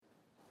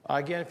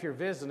Again, if you're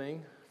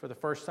visiting for the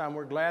first time,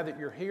 we're glad that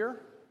you're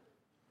here.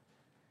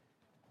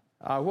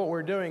 What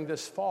we're doing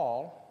this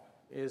fall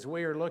is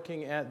we are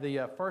looking at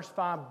the first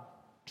 5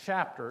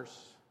 chapters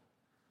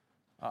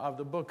of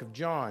the book of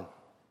John.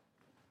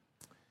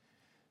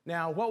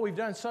 Now, what we've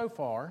done so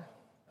far,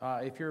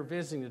 if you're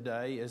visiting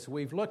today, is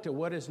we've looked at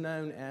what is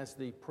known as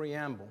the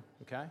preamble,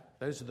 okay?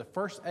 Those are the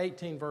first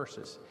 18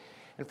 verses.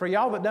 And for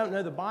y'all that don't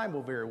know the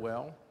Bible very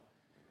well,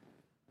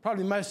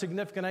 probably the most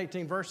significant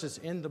 18 verses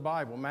in the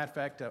Bible. Matter of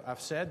fact,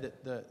 I've said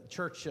that the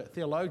church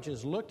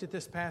theologians looked at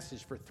this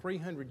passage for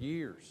 300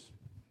 years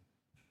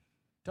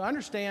to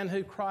understand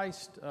who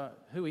Christ,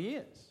 who He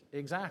is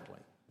exactly.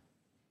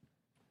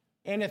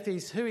 And if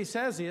He's who He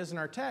says He is in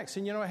our text,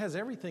 and you know it has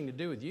everything to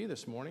do with you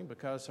this morning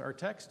because our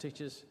text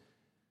teaches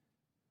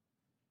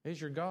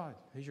He's your God,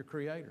 He's your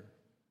Creator,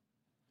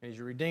 He's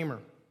your Redeemer.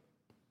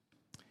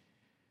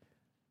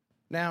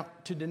 Now,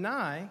 to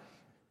deny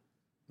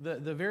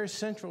the very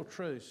central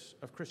truths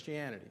of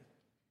Christianity.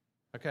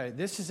 Okay,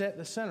 this is at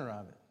the center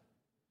of it.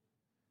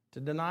 To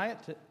deny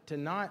it, to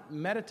not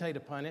meditate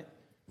upon it,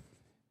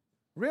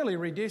 really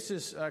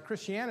reduces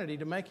Christianity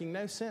to making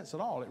no sense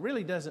at all. It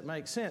really doesn't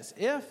make sense.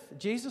 If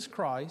Jesus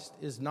Christ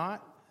is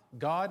not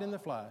God in the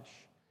flesh,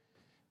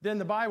 then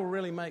the Bible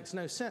really makes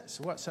no sense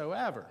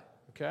whatsoever,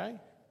 okay?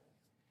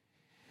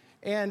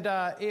 And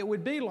it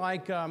would be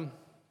like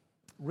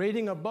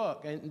reading a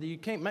book, and you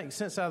can't make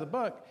sense out of the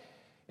book.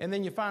 And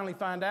then you finally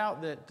find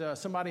out that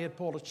somebody had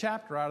pulled a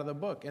chapter out of the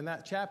book. And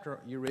that chapter,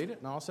 you read it,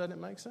 and all of a sudden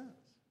it makes sense.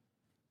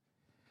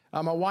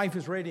 My wife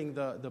is reading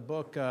the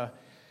book.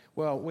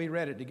 Well, we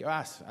read it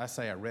together. I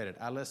say I read it.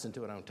 I listened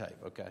to it on tape,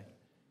 okay?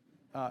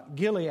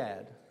 Gilead. I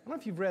don't know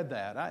if you've read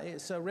that.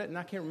 It's written,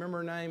 I can't remember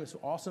her name. It's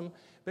awesome.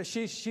 But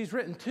she's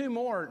written 2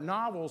 more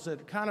novels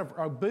that kind of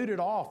are booted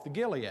off the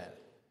Gilead.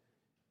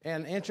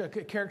 And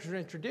characters are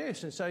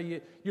introduced. And so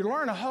you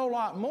learn a whole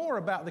lot more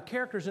about the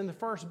characters in the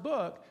first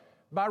book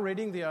by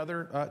reading the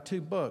other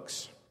 2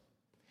 books.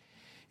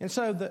 And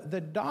so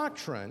the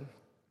doctrine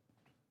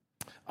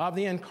of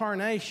the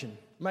incarnation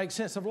makes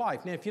sense of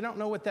life. Now, if you don't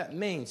know what that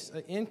means,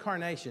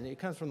 incarnation, it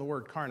comes from the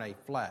word carne,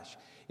 flesh.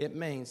 It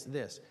means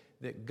this,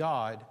 that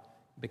God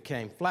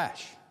became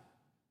flesh.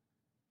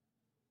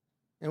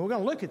 And we're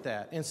going to look at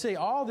that and see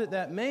all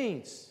that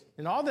means,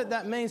 and all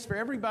that means for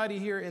everybody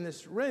here in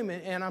this room.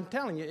 And I'm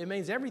telling you, it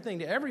means everything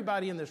to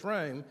everybody in this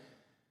room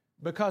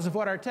because of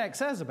what our text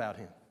says about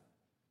Him.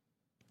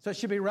 So it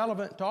should be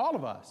relevant to all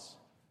of us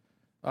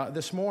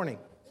this morning.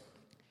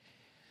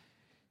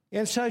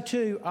 And so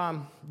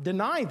to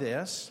deny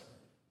this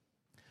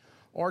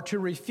or to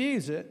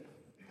refuse it,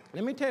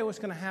 let me tell you what's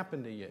going to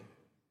happen to you.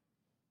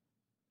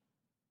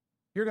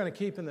 You're going to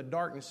keep in the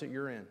darkness that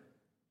you're in.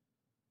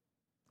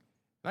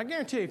 And I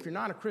guarantee you, if you're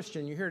not a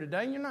Christian, you're here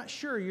today and you're not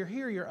sure, you're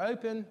here, you're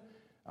open,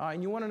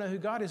 and you want to know who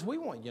God is, we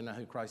want you to know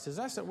who Christ is.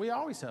 That's what we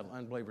always have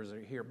unbelievers that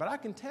are here. But I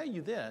can tell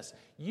you this,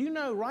 you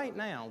know right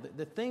now that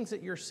the things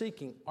that you're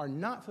seeking are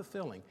not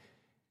fulfilling.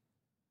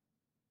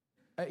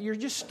 You're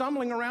just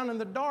stumbling around in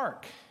the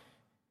dark.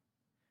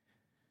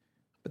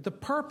 But the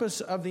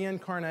purpose of the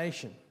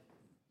incarnation,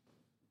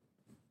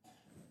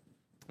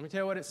 let me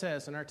tell you what it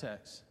says in our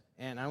text.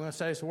 And I'm going to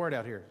say this word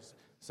out here.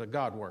 It's a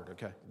God word,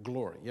 okay?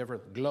 Glory. You ever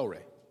heard glory?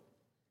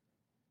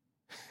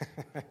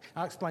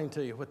 I'll explain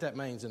to you what that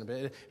means in a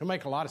bit. It'll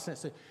make a lot of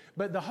sense.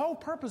 But the whole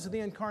purpose of the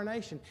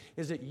incarnation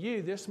is that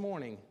you this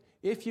morning,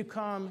 if you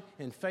come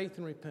in faith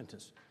and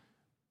repentance,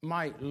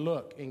 might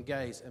look and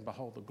gaze and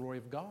behold the glory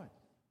of God.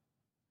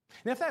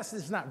 Now, if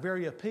that's not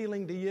very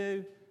appealing to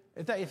you,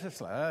 if it's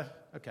like,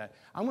 okay,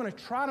 I'm going to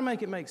try to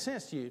make it make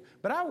sense to you,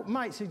 but I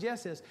might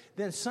suggest this,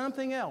 then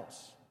something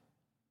else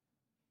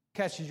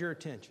catches your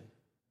attention,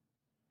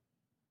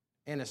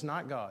 and it's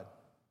not God.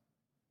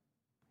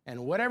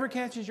 And whatever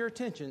catches your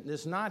attention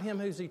that's not Him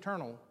who's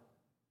eternal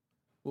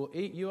will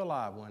eat you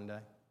alive one day.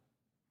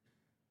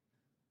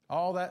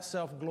 All that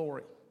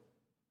self-glory.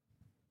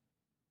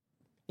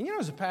 And you know,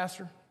 as a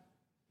pastor,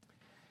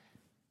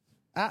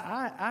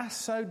 I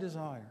so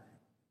desire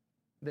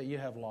that you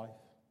have life.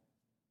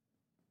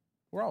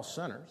 We're all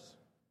sinners.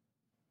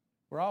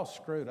 We're all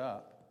screwed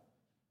up.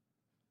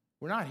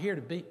 We're not here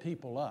to beat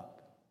people up.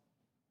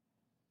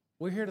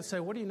 We're here to say,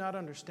 what are you not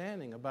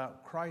understanding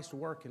about Christ's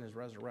work and His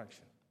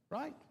resurrection?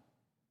 Right?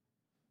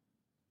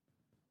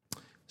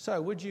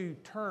 So would you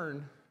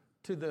turn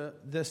to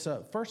this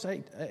first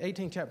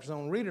 18 chapters? I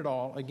won't read it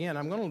all. Again,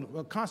 I'm going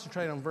to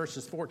concentrate on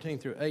verses 14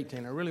 through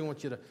 18. I really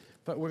want you to,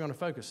 we're going to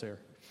focus there.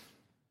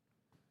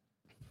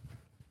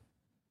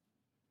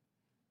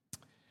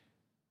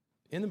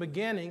 In the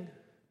beginning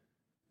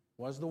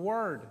was the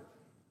Word.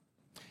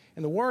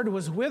 And the Word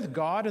was with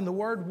God, and the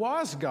Word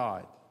was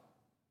God.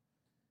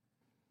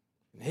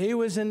 He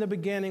was in the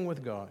beginning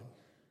with God.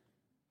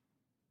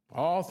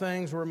 All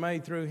things were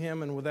made through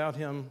Him, and without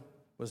Him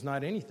was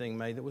not anything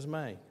made that was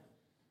made.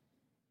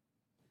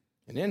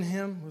 And in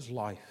Him was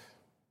life.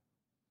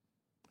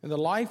 And the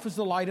life was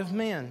the light of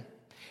men.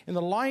 And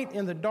the light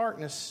in the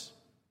darkness,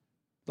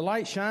 the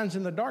light shines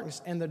in the darkness,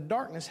 and the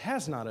darkness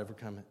has not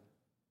overcome it.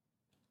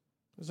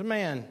 There's a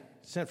man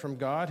sent from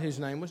God, whose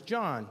name was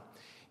John.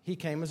 He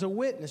came as a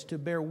witness to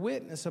bear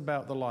witness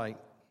about the light,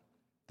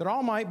 that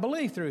all might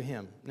believe through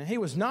him. Now he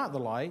was not the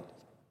light,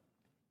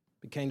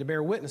 but came to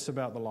bear witness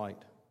about the light.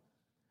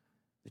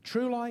 The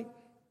true light,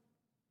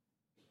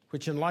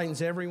 which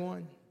enlightens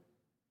everyone,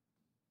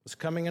 was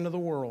coming into the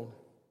world.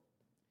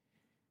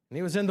 And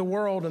he was in the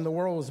world, and the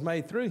world was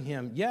made through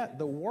him, yet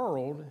the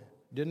world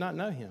did not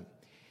know him.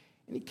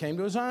 And he came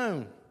to his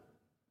own.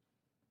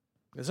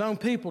 His own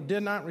people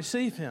did not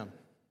receive him.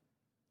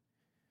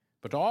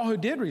 But to all who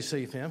did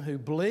receive him, who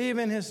believe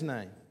in his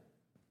name,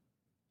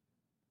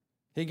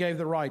 he gave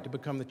the right to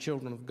become the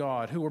children of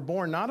God, who were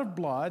born not of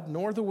blood,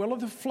 nor the will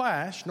of the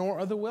flesh, nor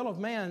of the will of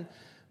man,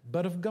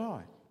 but of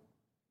God.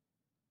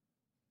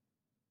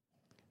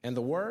 And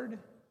the Word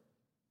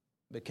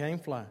became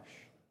flesh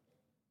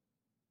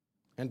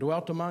and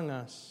dwelt among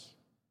us,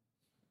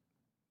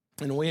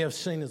 and we have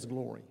seen his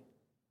glory.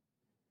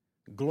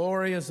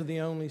 Glory as of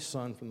the only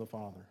Son from the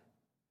Father,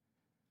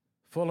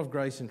 full of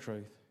grace and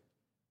truth.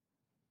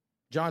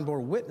 John bore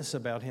witness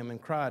about him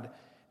and cried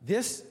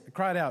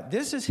out,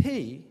 "This is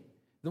he,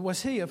 that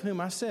was he of whom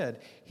I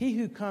said, he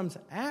who comes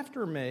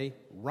after me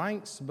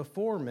ranks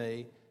before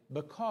me,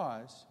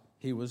 because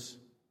he was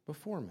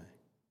before me."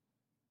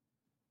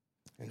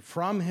 And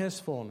from his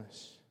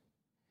fullness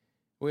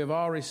we have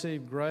all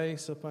received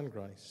grace upon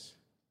grace.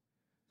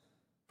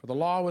 For the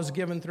law was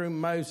given through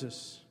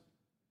Moses.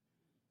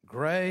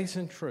 Grace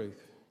and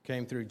truth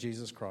came through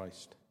Jesus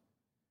Christ.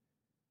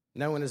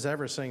 No one has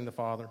ever seen the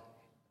Father.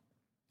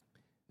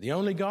 The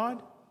only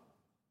God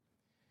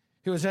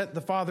who is at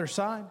the Father's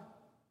side,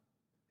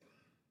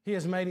 he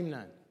has made him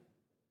known.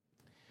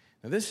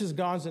 Now, this is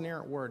God's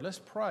inerrant word. Let's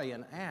pray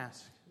and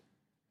ask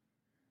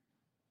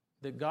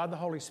that God the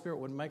Holy Spirit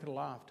would make it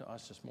alive to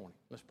us this morning.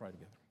 Let's pray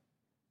together.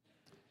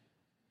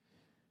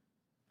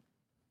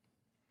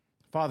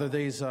 Father,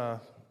 these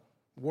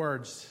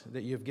words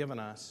that you've given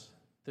us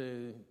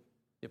through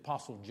the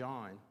Apostle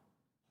John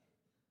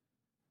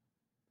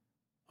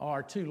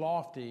are too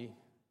lofty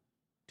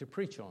to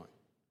preach on.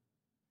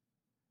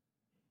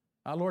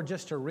 Lord,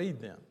 just to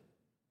read them.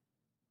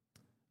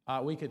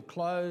 We could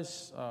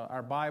close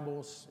our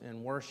Bibles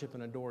and worship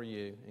and adore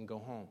you and go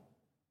home.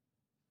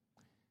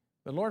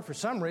 But Lord, for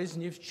some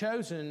reason, you've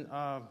chosen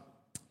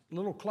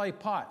little clay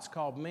pots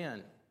called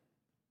men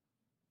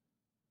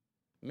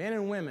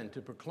and women,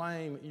 to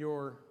proclaim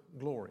your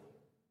glory.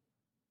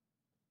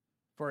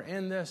 For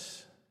in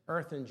this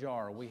earthen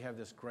jar, we have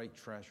this great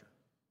treasure,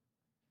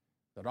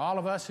 that all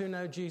of us who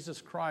know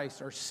Jesus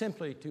Christ are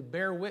simply to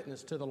bear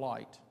witness to the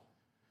light,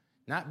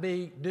 not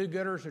be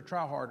do-gooders or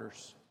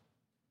try-harders,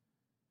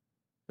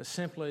 but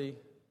simply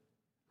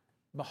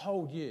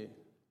behold you.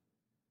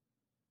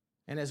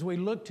 And as we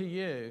look to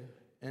you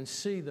and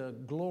see the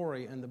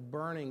glory and the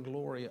burning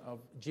glory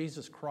of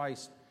Jesus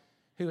Christ,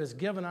 who has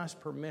given us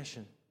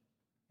permission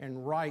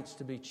and rights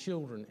to be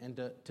children and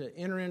to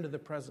enter into the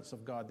presence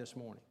of God this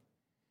morning,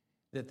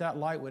 that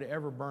light would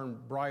ever burn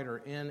brighter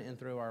in and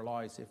through our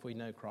lives if we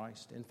know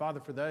Christ. And Father,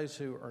 for those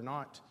who are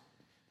not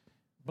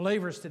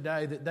believers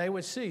today, that they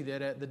would see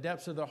that at the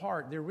depths of the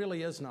heart, there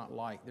really is not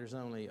light. There's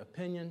only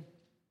opinion.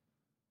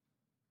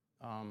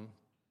 And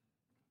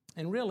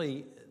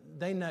really,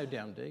 they know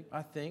down deep,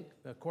 I think,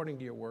 according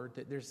to your word,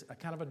 that there's a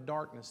kind of a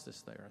darkness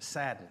that's there, a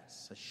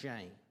sadness, a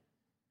shame.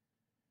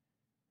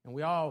 And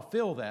we all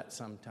feel that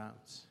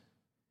sometimes.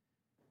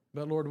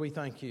 But Lord, we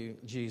thank you,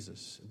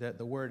 Jesus, that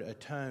the word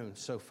atone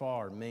so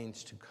far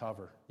means to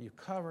cover. You've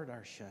covered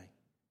our shame.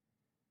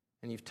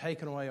 And you've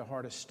taken away a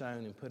heart of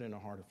stone and put in a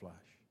heart of flesh.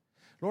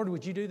 Lord,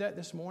 would you do that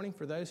this morning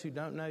for those who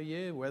don't know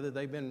you, whether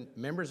they've been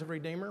members of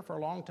Redeemer for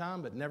a long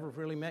time but never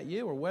really met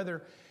you, or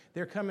whether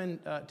they're coming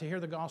to hear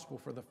the gospel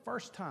for the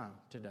first time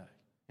today.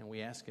 And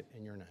we ask it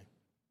in your name.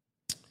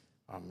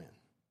 Amen.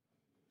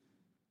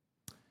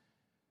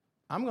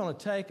 I'm going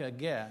to take a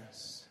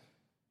guess.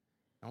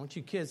 I want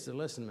you kids to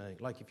listen to me,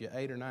 like if you're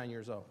 8 or 9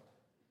 years old.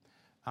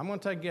 I'm going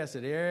to take a guess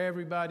that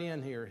everybody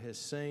in here has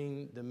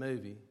seen the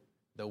movie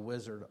The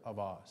Wizard of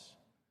Oz.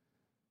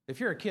 If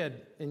you're a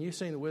kid and you've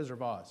seen The Wizard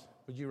of Oz,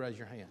 would you raise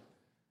your hand?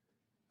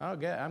 I've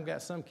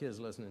got some kids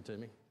listening to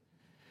me.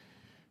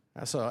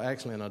 I saw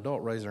actually an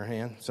adult raise their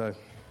hand. So,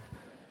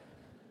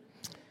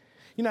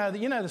 you know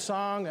the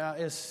song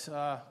is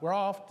we're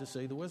off to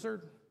see the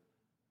wizard,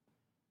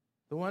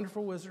 the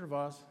wonderful Wizard of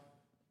Oz.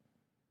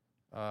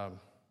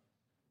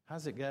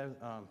 How's it go?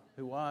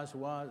 Who was,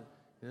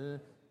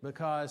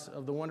 because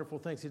of the wonderful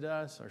things he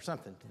does, or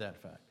something to that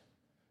effect.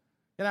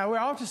 We're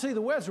off to see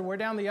the wizard. We're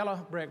down the yellow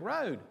brick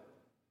road.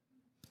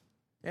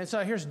 And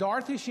so here's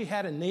Dorothy. She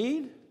had a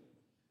need,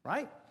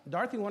 right?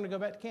 Dorothy wanted to go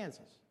back to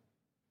Kansas.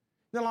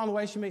 Then along the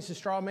way, she meets the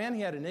straw man.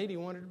 He had a need. He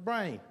wanted a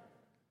brain.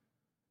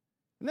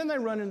 And then they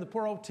run into the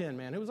poor old Tin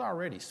Man, who was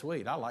already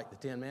sweet. I liked the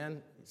Tin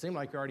Man. It seemed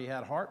like he already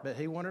had a heart, but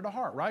he wanted a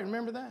heart, right?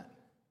 Remember that?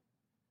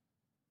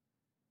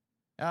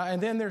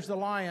 And then there's the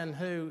lion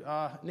who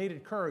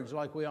needed courage,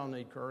 like we all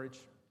need courage.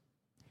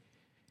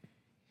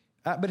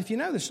 But if you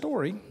know the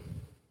story,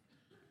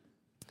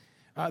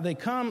 they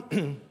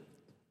come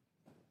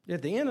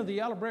at the end of the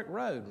yellow brick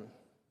road.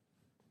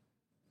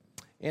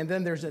 And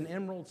then there's an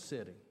emerald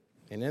city.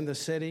 And in the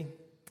city,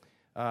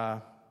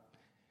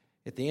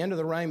 at the end of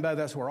the rainbow,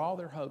 that's where all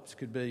their hopes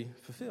could be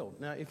fulfilled.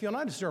 Now, if you'll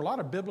notice, there are a lot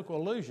of biblical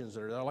allusions.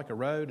 There are like a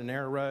road, a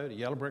narrow road, a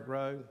yellow brick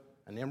road,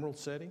 an emerald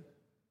city.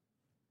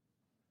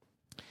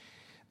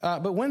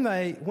 But when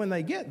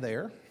they get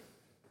there,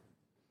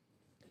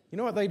 you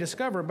know what they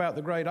discover about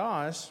the great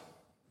Oz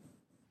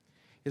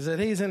is that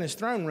he's in his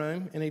throne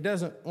room and he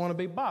doesn't want to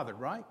be bothered,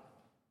 right?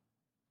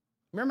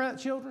 Remember that,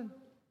 children?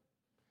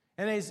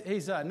 And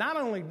he's not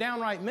only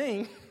downright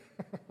mean,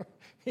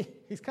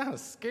 he's kind of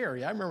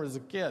scary. I remember as a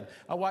kid,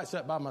 I watched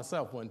that by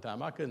myself one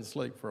time. I couldn't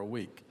sleep for a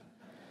week.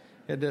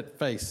 Had that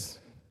face.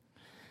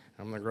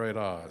 I'm the great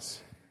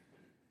Oz.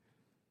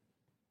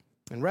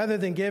 And rather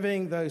than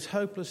giving those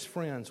hopeless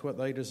friends what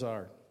they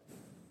desired,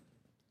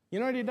 you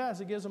know what he does?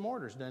 He gives them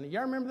orders, doesn't he?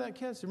 Y'all remember that,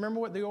 kids? Remember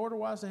what the order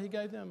was that he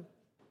gave them?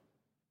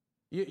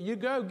 You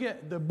go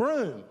get the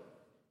broom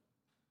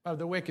of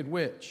the wicked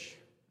witch.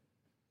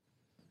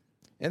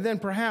 And then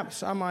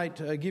perhaps I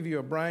might give you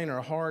a brain or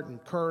a heart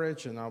and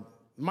courage, and I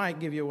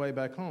might give you a way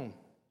back home.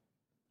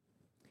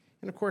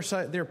 And of course,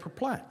 they're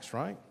perplexed,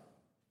 right?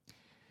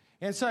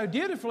 And so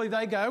dutifully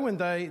they go and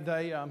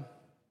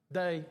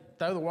they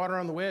throw the water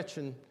on the witch,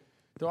 and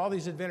through all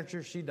these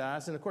adventures she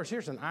dies. And of course,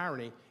 here's an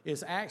irony,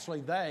 is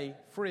actually they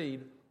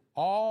freed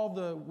all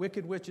the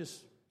wicked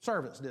witch's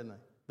servants, didn't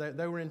they?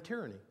 They were in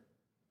tyranny.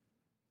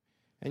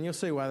 And you'll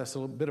see why that's a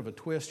little bit of a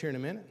twist here in a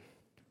minute.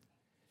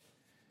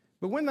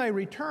 But when they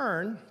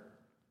return,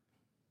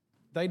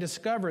 they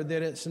discover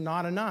that it's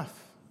not enough.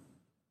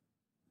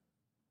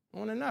 It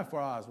wasn't enough for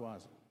Oz,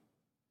 was it?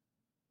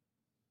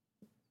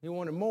 He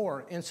wanted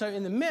more. And so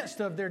in the midst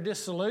of their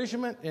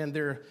disillusionment and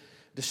their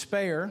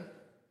despair,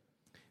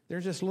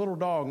 there's this little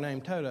dog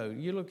named Toto.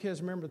 You little kids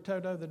remember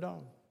Toto the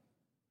dog?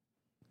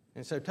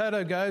 And so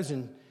Toto goes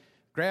and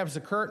grabs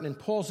the curtain and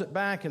pulls it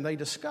back, and they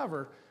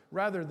discover,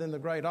 rather than the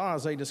great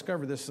Oz, they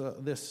discover this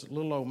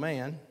little old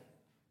man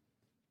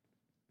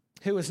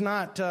who is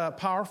not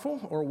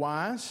powerful or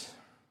wise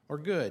or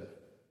good.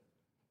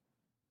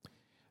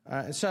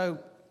 And so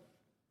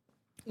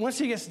once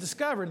he gets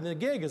discovered and the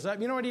gig is up,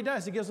 you know what he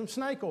does? He gives them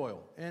snake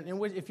oil. And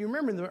if you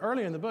remember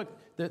earlier in the book,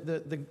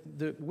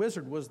 the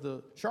wizard was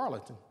the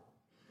charlatan.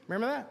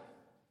 Remember that?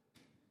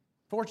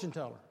 Fortune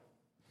teller.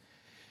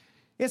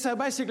 And so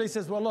basically he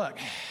says, well, look,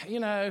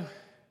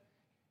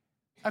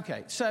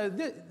 okay, so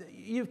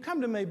you've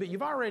come to me, but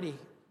you've already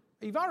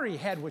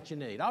had what you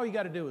need. All you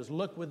got to do is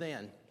look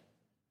within.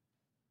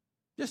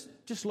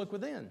 Just look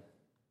within.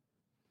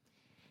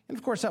 And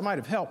of course, that might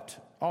have helped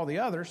all the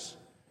others,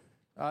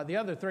 the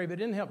other three, but it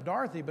didn't help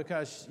Dorothy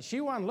because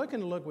she wasn't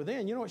looking to look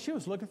within. You know what? She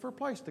was looking for a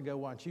place to go,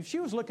 wasn't she? She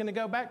was looking to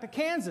go back to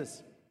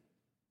Kansas.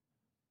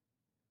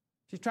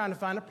 She's trying to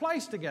find a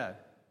place to go.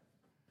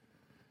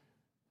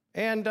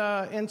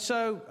 And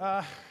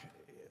so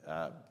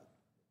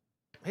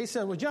he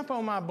said, well, jump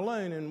on my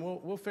balloon and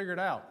we'll figure it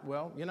out.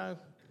 Well,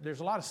 there's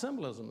a lot of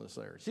symbolism that's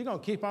there. She's going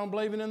to keep on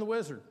believing in the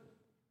wizard.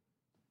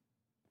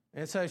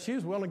 And so she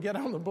was willing to get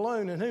on the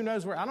balloon, and who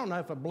knows where. I don't know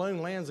if a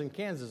balloon lands in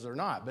Kansas or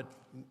not, but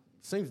it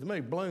seems to me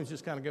balloons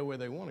just kind of go where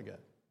they want to go.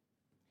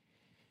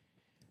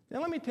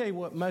 Now, let me tell you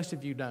what most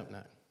of you don't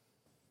know.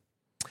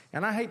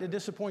 And I hate to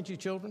disappoint you,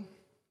 children,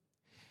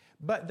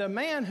 but the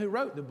man who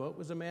wrote the book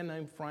was a man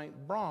named Frank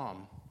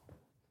Baum.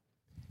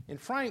 And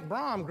Frank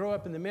Baum grew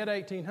up in the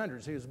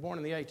mid-1800s. He was born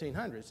in the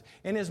 1800s.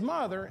 And his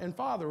mother and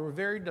father were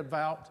very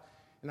devout,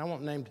 and I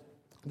won't name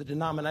the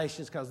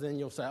denominations because then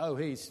you'll say, oh,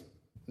 he's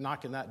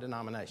knocking that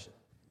denomination.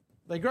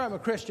 They grew up in a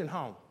Christian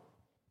home.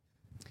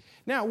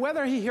 Now,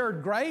 whether he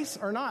heard grace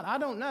or not, I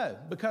don't know,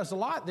 because a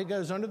lot that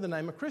goes under the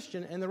name of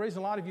Christian, and the reason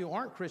a lot of you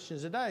aren't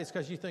Christians today is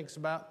because you think it's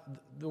about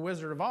the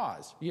Wizard of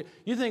Oz.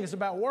 You think it's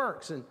about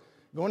works and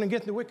going and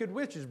getting the wicked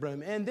witch's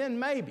broom, and then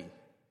maybe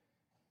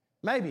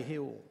he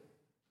will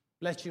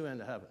let you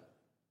into heaven.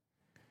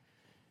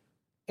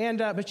 And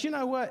but you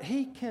know what?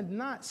 He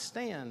cannot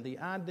stand the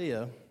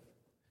idea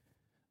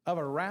of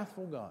a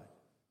wrathful God.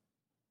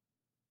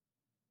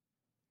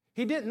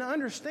 He didn't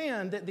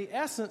understand that the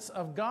essence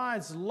of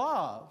God's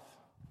love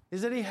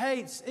is that he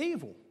hates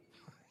evil.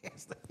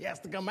 He has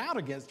to come out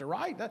against it,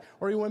 right?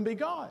 Or he wouldn't be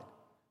God.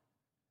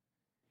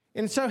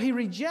 And so he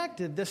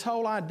rejected this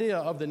whole idea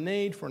of the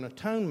need for an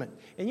atonement.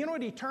 And you know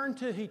what he turned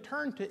to? He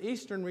turned to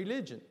Eastern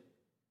religion.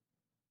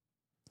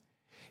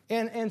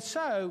 And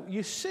so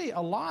you see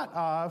a lot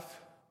of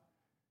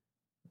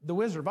The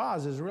Wizard of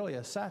Oz is really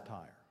a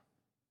satire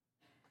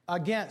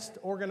against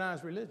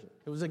organized religion.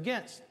 It was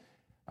against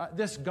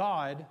this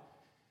God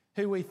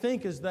who we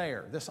think is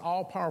there, this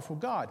all-powerful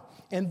God.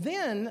 And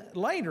then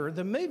later,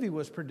 the movie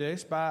was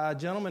produced by a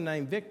gentleman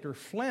named Victor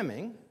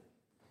Fleming,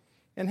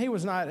 and he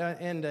was not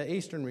into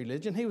Eastern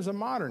religion. He was a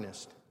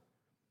modernist.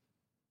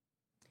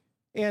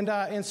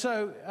 And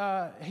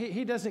so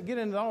he doesn't get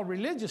into all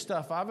religious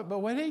stuff of it, but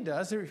what he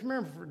does,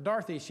 remember for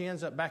Dorothy, she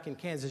ends up back in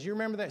Kansas. You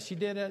remember that? She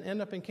did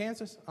end up in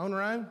Kansas on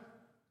her own?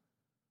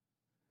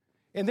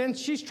 And then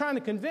she's trying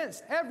to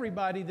convince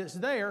everybody that's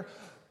there,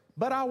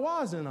 but I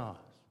was in Oz.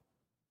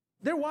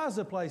 There was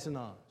a place in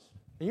Oz.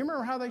 And you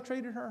remember how they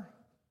treated her?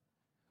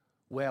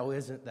 Well,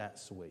 isn't that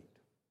sweet?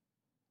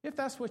 If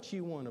that's what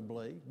you want to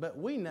believe, but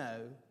we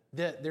know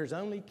that there's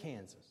only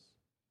Kansas.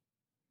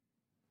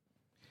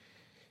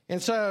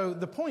 And so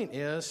the point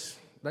is,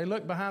 they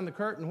look behind the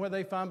curtain. What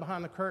they find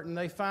behind the curtain,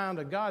 they find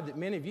a God that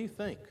many of you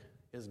think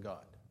is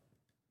God.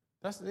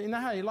 You know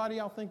how a lot of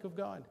y'all think of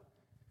God?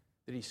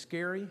 That He's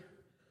scary,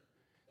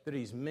 that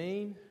He's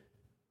mean,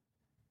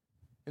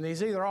 and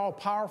He's either all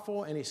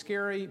powerful and He's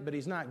scary, but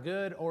He's not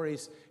good, or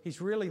He's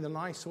really the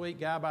nice, sweet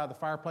guy by the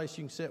fireplace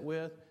you can sit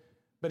with,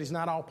 but He's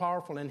not all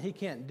powerful, and He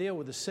can't deal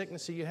with the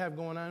sickness that you have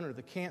going on, or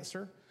the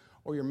cancer,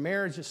 or your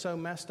marriage is so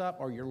messed up,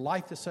 or your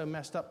life is so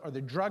messed up, or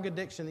the drug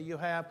addiction that you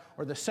have,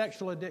 or the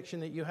sexual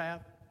addiction that you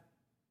have.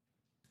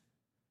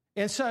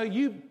 And so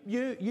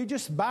you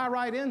just buy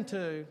right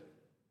into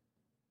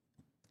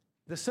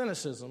the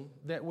cynicism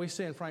that we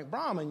see in Frank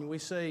Brahman, we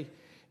see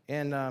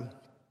in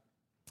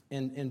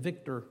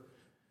Victor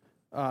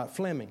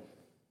Fleming.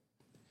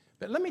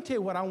 But let me tell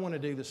you what I want to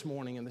do this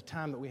morning in the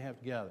time that we have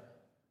together.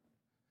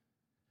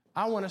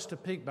 I want us to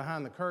peek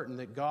behind the curtain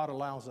that God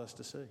allows us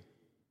to see.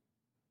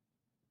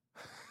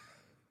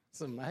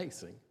 It's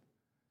amazing.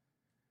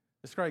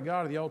 This great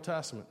God of the Old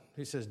Testament,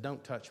 He says,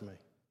 don't touch me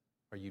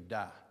or you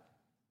die.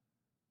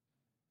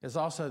 It's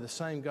also the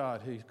same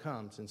God who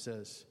comes and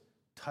says,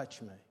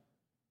 touch me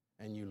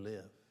and you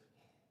live.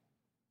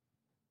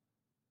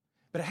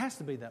 But it has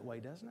to be that way,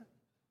 doesn't it?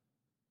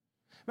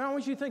 Now, I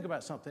want you to think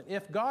about something.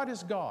 If God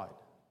is God,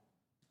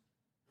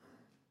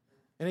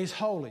 and He's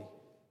holy,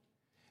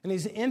 and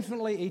He's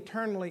infinitely,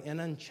 eternally,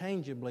 and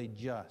unchangeably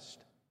just,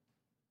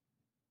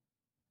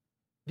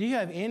 do you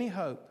have any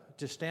hope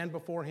to stand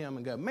before Him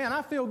and go, man,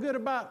 I feel good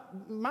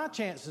about my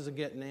chances of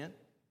getting in?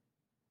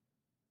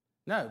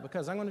 No,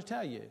 because I'm going to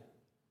tell you,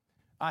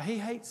 He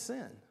hates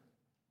sin.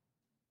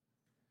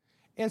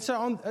 And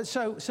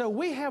so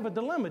we have a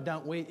dilemma,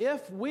 don't we?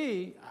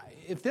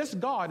 If this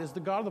God is the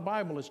God of the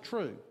Bible is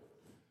true,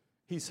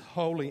 He's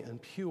holy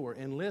and pure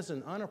and lives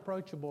in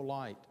unapproachable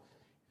light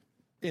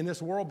in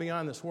this world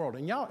beyond this world.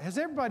 And y'all, has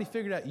everybody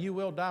figured out you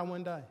will die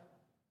one day?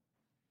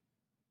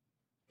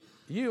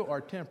 You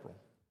are temporal.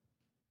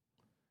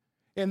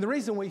 And the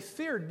reason we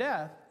fear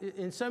death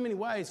in so many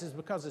ways is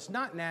because it's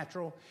not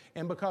natural,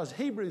 and because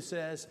Hebrews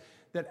says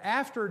that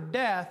after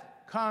death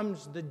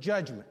comes the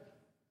judgment.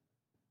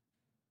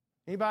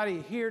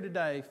 Anybody here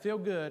today feel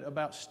good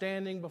about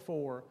standing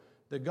before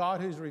the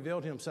God who's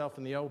revealed Himself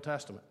in the Old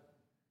Testament,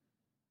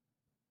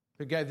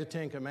 who gave the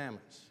Ten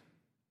Commandments?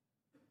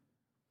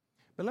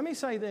 But let me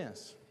say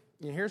this,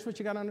 and here's what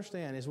you got to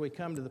understand as we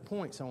come to the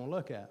points I want to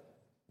look at.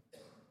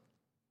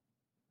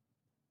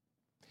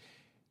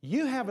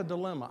 You have a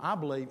dilemma, I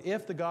believe,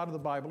 if the God of the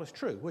Bible is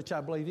true, which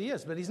I believe He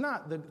is. But He's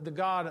not the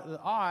God of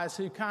the Oz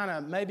who kind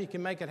of maybe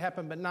can make it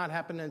happen but not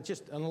happen, and it's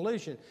just an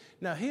illusion.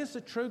 No, He is the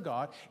true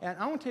God. And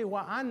I want to tell you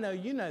why I know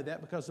you know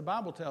that, because the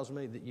Bible tells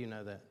me that you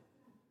know that.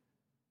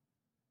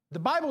 The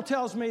Bible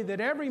tells me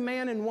that every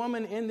man and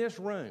woman in this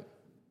room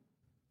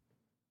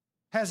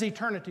has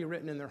eternity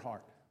written in their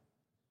heart.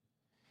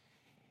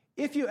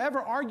 If you ever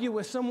argue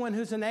with someone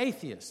who's an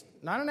atheist,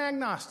 not an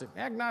agnostic.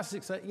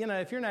 Agnostics,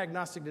 if you're an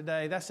agnostic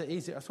today, that's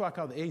what I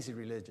call the easy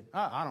religion.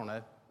 I don't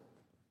know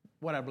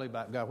what I believe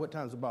about God. What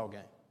time's the ball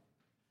game?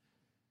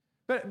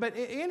 But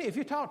if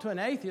you talk to an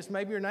atheist,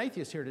 maybe you're an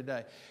atheist here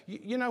today,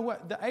 you know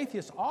what? The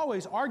atheist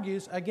always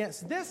argues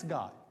against this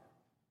God.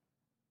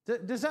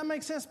 Does that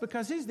make sense?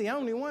 Because he's the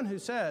only one who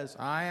says,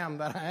 I am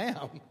that I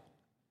am.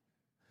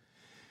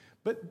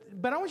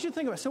 But I want you to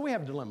think about, so we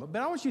have a dilemma,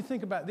 but I want you to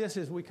think about this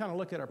as we kind of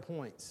look at our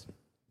points.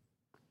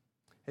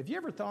 Have you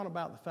ever thought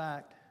about the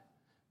fact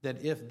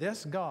that if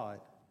this God,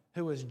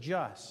 who is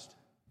just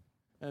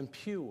and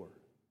pure,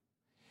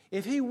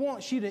 if He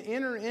wants you to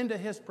enter into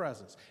His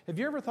presence, have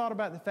you ever thought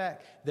about the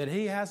fact that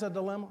He has a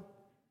dilemma?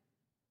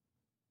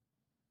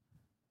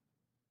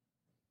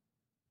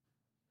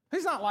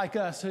 He's not like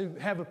us who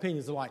have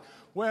opinions of like,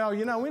 well,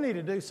 we need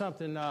to do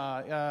something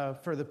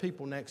for the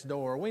people next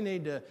door. We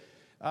need to...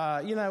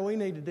 we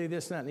need to do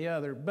this, that, and the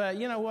other. But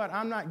you know what?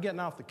 I'm not getting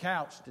off the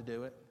couch to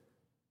do it.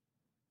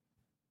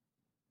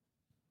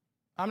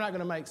 I'm not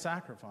going to make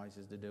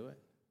sacrifices to do it.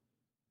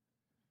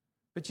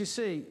 But you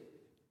see,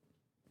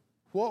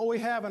 what we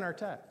have in our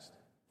text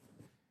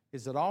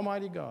is that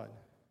Almighty God,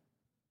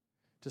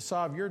 to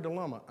solve your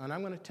dilemma, and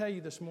I'm going to tell you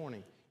this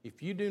morning,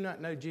 if you do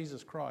not know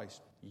Jesus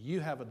Christ,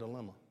 you have a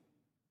dilemma.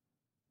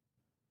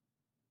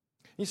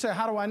 You say,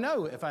 how do I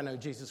know if I know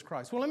Jesus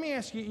Christ? Well, let me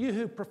ask you, you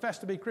who profess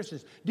to be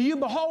Christians, do you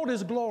behold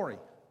His glory?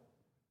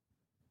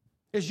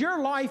 Is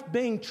your life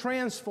being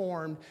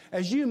transformed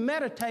as you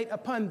meditate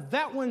upon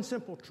that one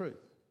simple truth?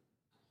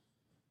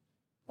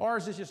 Or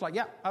is it just like,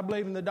 yeah, I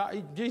believe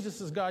in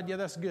Jesus is God, yeah,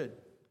 that's good.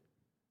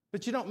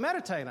 But you don't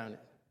meditate on it.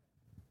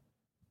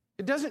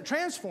 It doesn't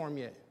transform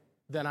you.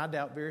 Then I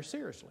doubt very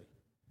seriously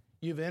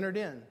you've entered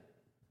in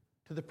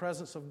to the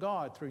presence of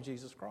God through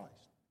Jesus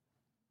Christ.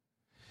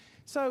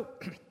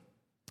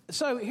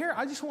 So here,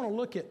 I just want to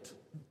look at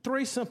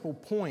 3 simple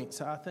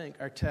points I think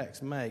our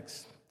text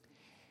makes.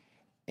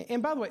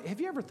 And by the way, have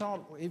you ever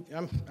thought,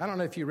 I don't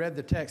know if you read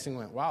the text and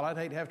went, wow, I'd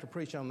hate to have to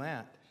preach on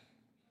that.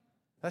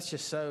 That's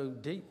just so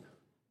deep.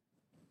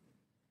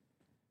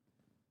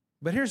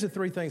 But here's the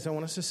three things I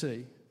want us to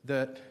see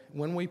that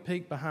when we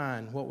peek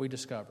behind what we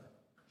discover.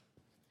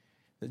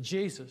 That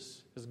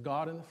Jesus is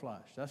God in the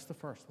flesh. That's the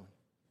first one.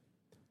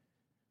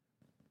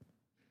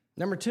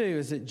 Number two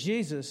is that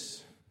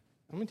Jesus,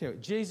 let me tell you,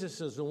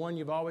 Jesus is the one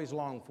you've always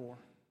longed for.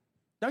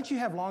 Don't you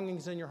have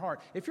longings in your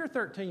heart? If you're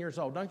 13 years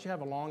old, don't you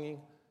have a longing?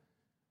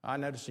 I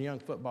noticed a young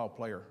football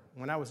player.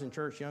 When I was in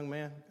church, young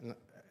man, and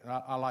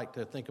I like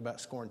to think about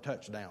scoring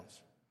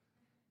touchdowns.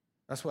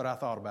 That's what I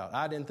thought about.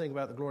 I didn't think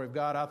about the glory of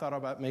God. I thought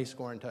about me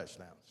scoring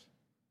touchdowns.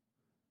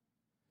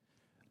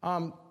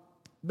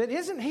 But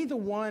isn't he the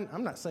one,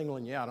 I'm not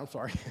singling you out, I'm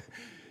sorry.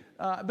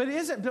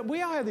 But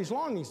we all have these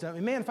longings, don't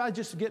we? Man, if I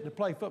just get to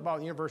play football at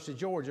the University of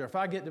Georgia, or if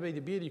I get to be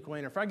the beauty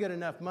queen, or if I get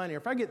enough money, or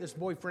if I get this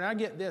boyfriend, I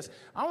get this.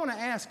 I want to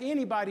ask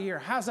anybody here,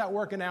 how's that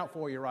working out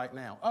for you right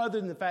now? Other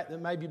than the fact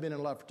that maybe you've been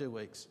in love for 2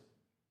 weeks.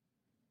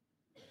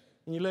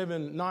 And you live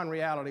in a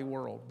non-reality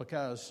world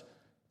because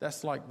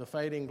that's like the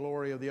fading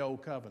glory of the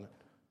old covenant.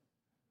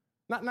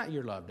 Not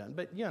your love done,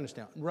 but you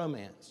understand,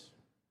 romance.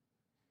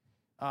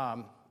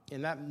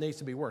 And that needs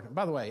to be working.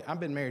 By the way, I've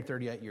been married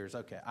 38 years.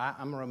 Okay,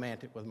 I'm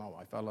romantic with my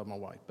wife. I love my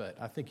wife, but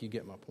I think you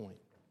get my point.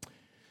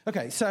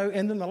 Okay, so,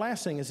 and then the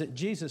last thing is that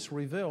Jesus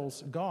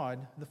reveals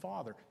God the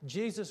Father.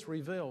 Jesus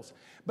reveals.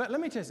 But let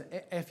me tell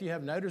you, if you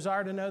have no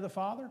desire to know the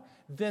Father,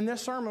 then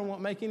this sermon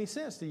won't make any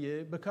sense to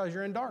you because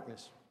you're in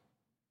darkness.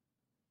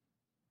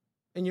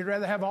 And you'd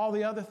rather have all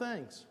the other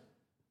things.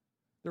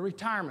 The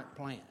retirement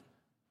plan.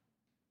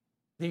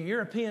 The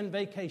European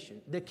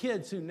vacation. The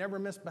kids who never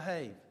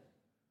misbehave.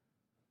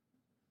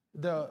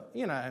 The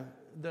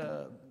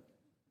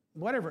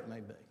whatever it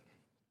may be.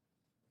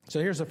 So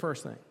here's the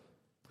first thing.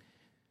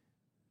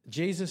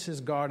 Jesus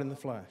is God in the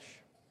flesh.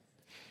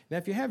 Now,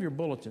 if you have your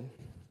bulletin,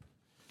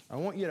 I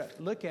want you to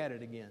look at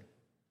it again.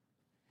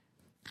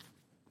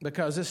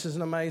 Because this is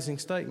an amazing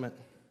statement.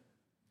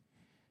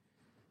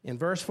 In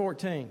verse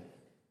 14,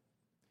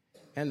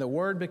 and the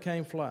Word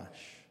became flesh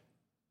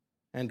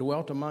and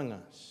dwelt among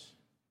us,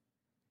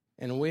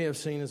 and we have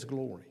seen His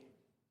glory.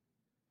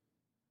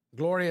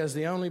 Glory as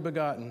the only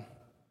begotten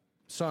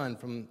Son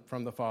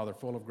from the Father,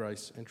 full of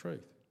grace and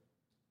truth.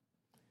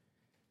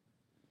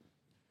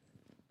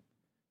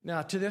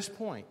 Now, to this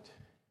point,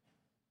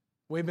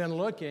 we've been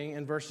looking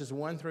in verses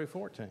 1 through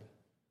 14.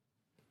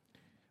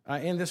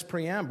 In this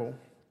preamble,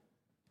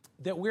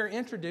 that we're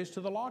introduced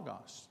to the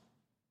Logos,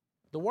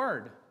 the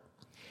Word.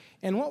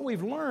 And what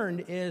we've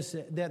learned is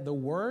that the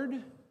Word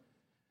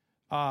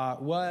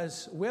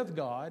was with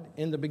God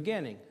in the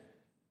beginning.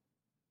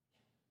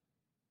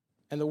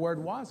 And the Word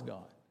was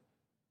God.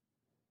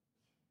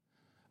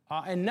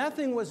 And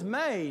nothing was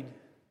made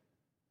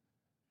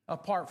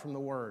apart from the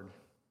Word.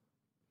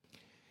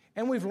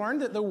 And we've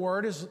learned that the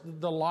Word is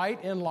the light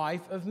and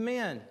life of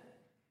men.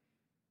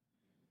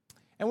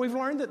 And we've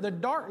learned that the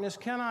darkness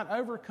cannot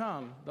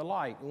overcome the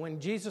light. When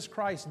Jesus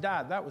Christ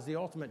died, that was the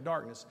ultimate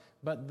darkness.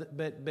 But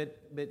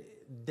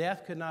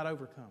death could not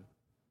overcome.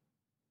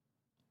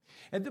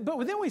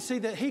 But then we see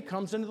that He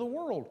comes into the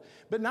world.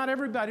 But not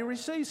everybody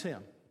receives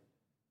Him.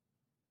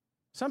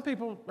 Some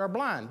people are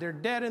blind. They're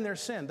dead in their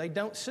sin. They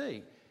don't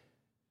see.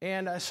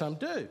 And some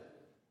do.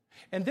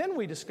 And then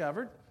we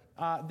discovered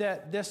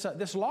that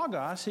this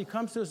Logos, He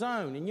comes to His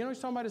own. And you know He's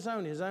talking about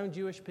His own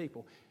Jewish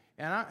people.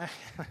 And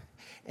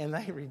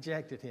they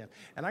rejected Him.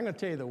 And I'm going to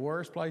tell you the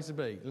worst place to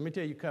be. Let me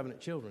tell you, covenant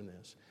children,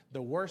 this.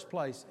 The worst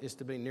place is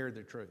to be near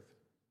the truth,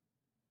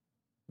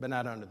 but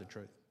not under the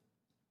truth.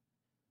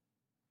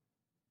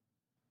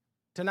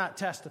 To not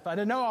testify,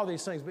 to know all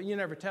these things, but you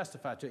never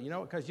testify to it. You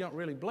know, because you don't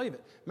really believe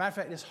it. Matter of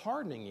fact, it's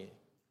hardening you.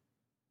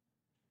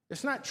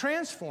 It's not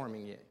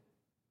transforming you.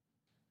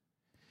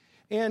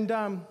 And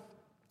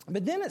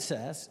but then it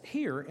says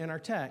here in our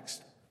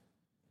text,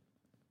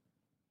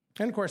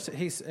 and of course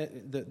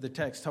the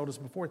text told us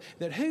before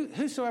that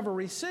whosoever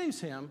receives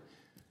Him,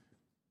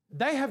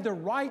 they have the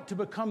right to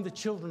become the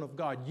children of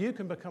God. You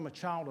can become a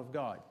child of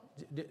God.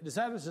 Is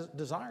that a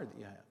desire that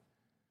you have?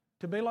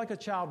 To be like a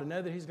child, to know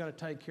that He's going to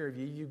take care of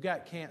you. You've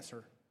got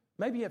cancer.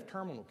 Maybe you have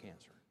terminal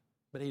cancer,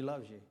 but He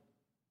loves you.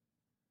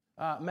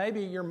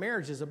 Maybe your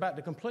marriage is about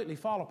to completely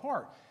fall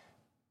apart,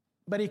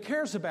 but He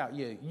cares about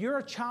you. You're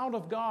a child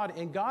of God,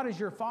 and God is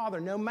your Father,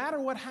 no matter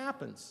what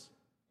happens.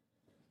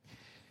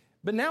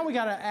 But now we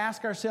got to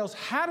ask ourselves,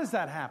 how does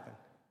that happen?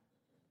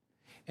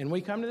 And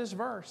we come to this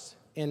verse,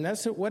 and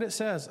that's what it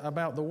says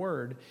about the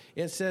Word.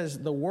 It says,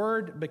 the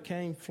Word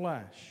became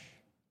flesh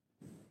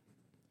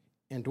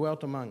and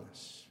dwelt among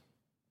us.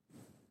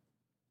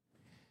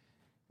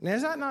 Now,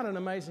 is that not an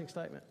amazing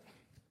statement?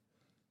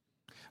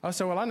 Oh,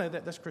 so, well, I know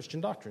that. That's Christian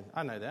doctrine.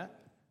 I know that.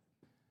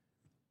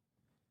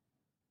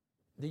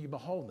 Do you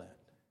behold that?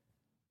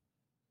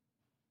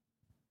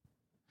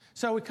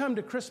 So we come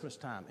to Christmas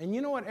time. And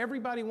you know what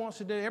everybody wants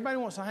to do? Everybody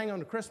wants to hang on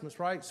to Christmas,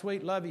 right?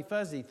 Sweet, lovey,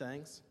 fuzzy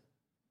things.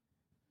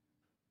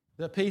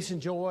 The peace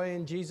and joy,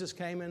 and Jesus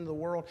came into the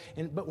world.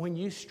 But when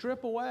you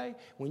strip away,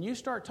 when you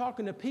start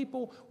talking to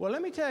people, well,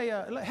 let me tell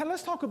you,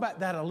 let's talk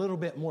about that a little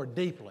bit more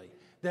deeply.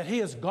 That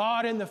He is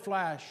God in the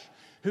flesh,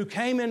 who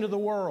came into the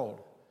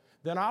world,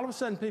 then all of a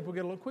sudden people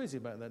get a little queasy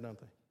about that, don't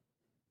they?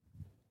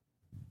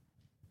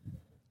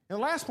 And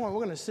the last point, we're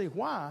going to see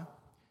why.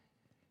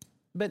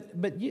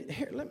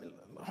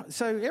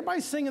 So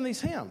everybody's singing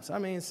these hymns. I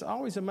mean, it's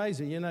always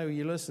amazing. You know,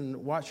 you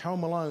listen, watch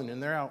Home Alone,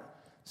 and they're out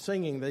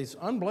singing these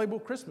unbelievable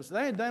Christmas.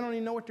 They don't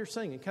even know what they're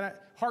singing.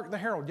 Hark the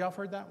Herald. Y'all have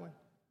heard that one?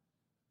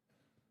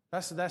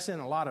 That's in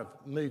a lot of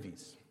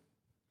movies.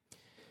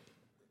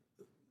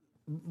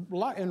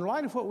 In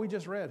light of what we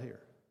just read here,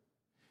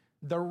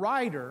 the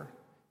writer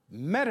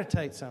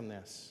meditates on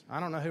this. I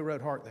don't know who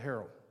wrote Hark the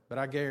Herald, but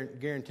I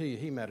guarantee you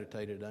he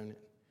meditated on it.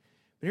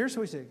 But here's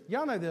what he said.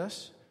 Y'all know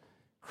this.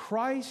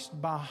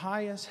 Christ by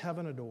highest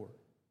heaven adored.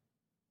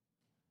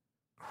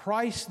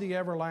 Christ the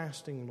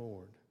everlasting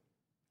Lord.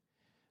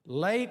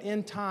 Late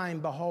in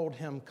time, behold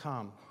him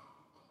come.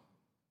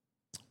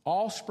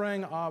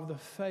 Offspring of the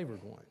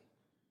favored one.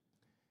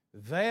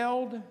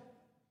 Veiled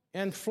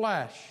in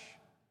flesh,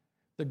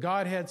 the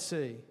Godhead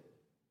see.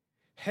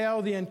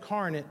 Hail the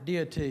incarnate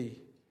deity.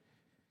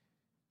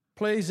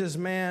 Pleases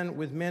man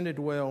with men to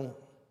dwell.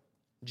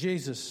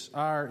 Jesus,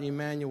 our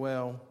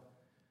Emmanuel.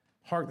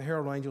 Hark the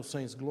herald angel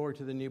sings, glory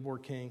to the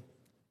newborn King,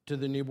 to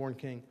the newborn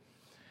King.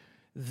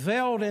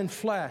 Veiled in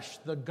flesh,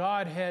 the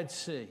Godhead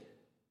see.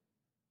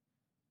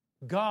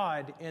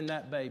 God in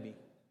that baby.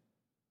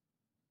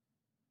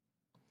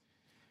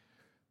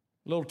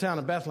 Little town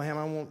of Bethlehem,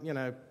 I won't,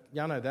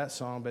 y'all know that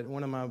song, but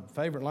one of my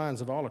favorite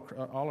lines of all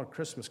of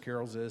Christmas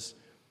carols is,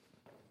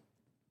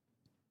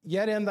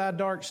 yet in thy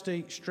dark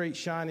street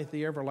shineth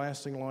the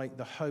everlasting light,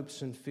 the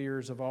hopes and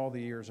fears of all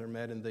the years are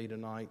met in thee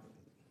tonight.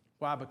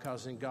 Why?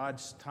 Because in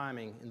God's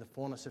timing, in the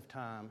fullness of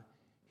time,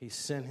 he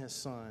sent his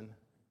son,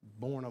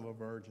 born of a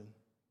virgin.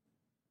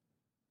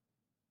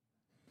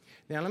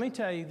 Now, let me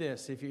tell you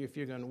this, if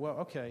you're going, well,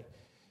 okay,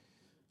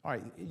 all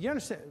right, you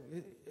understand,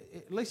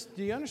 at least,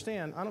 do you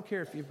understand, I don't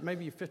care if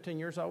maybe you're 15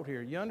 years old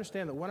here, you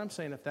understand that what I'm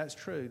saying, if that's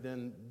true,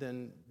 then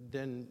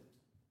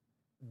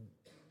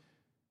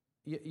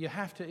you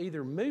have to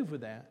either move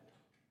with that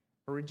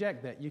or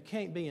reject that. You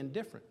can't be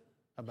indifferent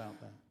about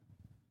that.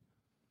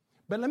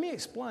 But let me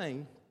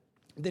explain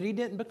that he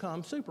didn't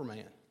become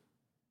Superman.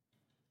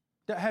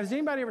 Has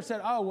anybody ever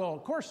said, oh, well,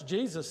 of course,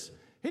 Jesus,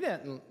 he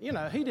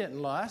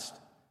didn't lust.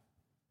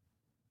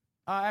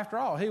 After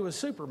all, he was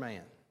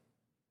Superman.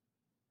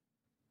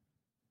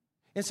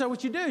 And so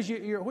what you do is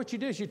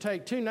you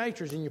take two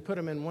natures and you put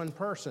them in one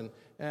person.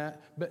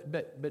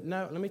 But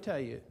no, let me tell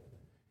you,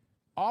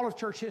 all of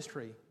church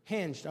history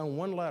hinged on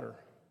one letter.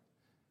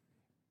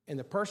 And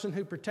the person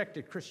who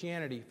protected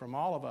Christianity from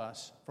all of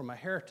us, from a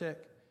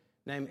heretic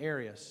named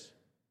Arius,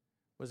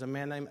 was a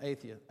man named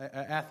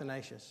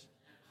Athanasius.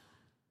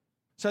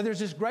 So there's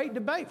this great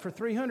debate for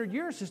 300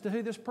 years as to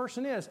who this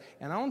person is.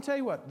 And I want to tell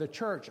you what, the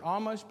church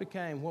almost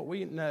became what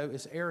we know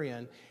as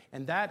Arian,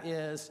 and that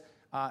is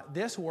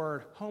this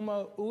word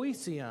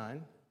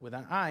homoousion, with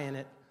an I in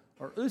it,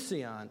 or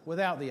ousion,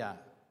 without the I.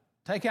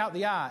 Take out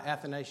the I,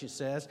 Athanasius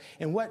says.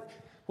 And what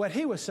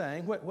he was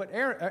saying, what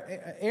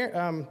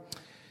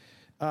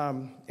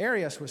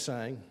Arius was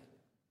saying,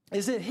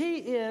 is that he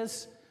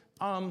is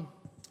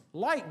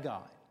like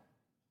God.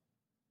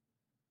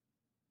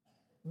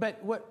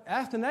 But what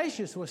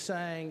Athanasius was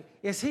saying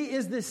is he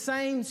is the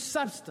same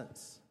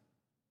substance.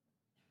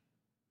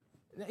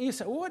 Now you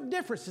say, well, what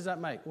difference does that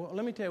make? Well,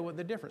 let me tell you what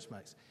the difference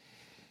makes.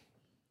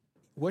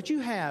 What you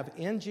have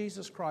in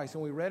Jesus Christ,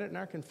 and we read it in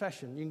our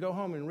confession, you can go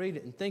home and read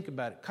it and think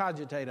about it,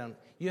 cogitate on it.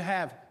 You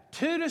have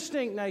two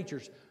distinct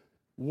natures,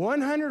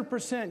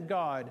 100%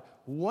 God,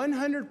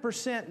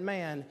 100%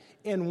 man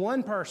in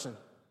one person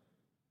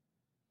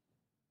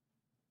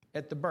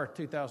at the birth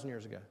 2,000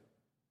 years ago.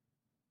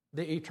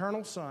 The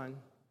eternal Son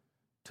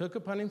took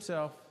upon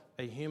himself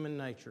a human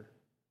nature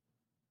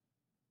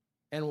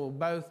and will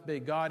both be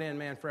God and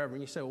man forever.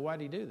 And you say, well, why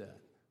did he do that?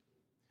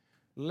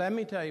 Let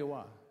me tell you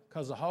why.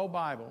 Because the whole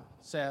Bible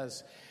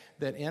says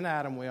that in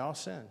Adam we all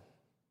sin.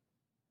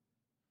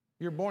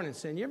 You're born in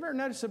sin. You ever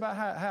notice about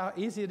how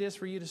easy it is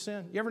for you to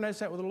sin? You ever notice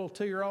that with a little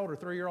 2-year-old or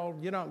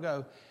 3-year-old?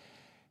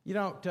 You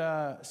don't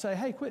say,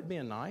 hey, quit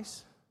being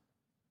nice.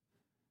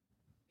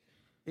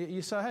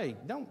 You say, hey,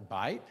 don't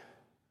bite.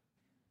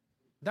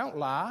 Don't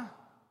lie.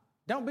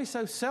 Don't be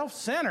so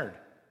self-centered.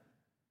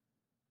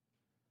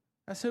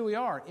 That's who we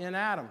are in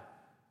Adam.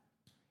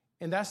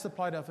 And that's the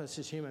plight of us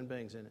as human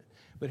beings in it.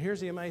 But here's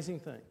the amazing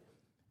thing,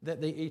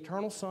 that the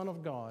eternal Son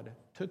of God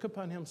took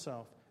upon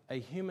himself a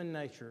human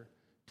nature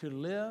to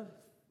live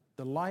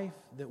the life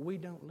that we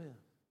don't live,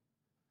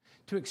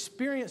 to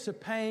experience the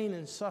pain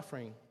and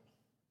suffering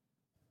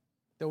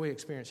that we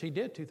experience. He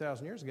did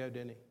 2,000 years ago,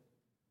 didn't he?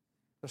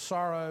 The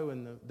sorrow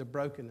and the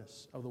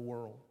brokenness of the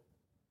world.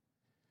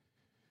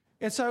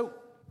 And so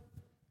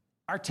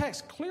our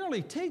text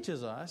clearly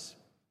teaches us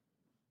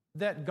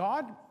that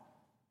God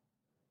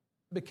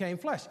became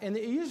flesh. And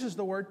it uses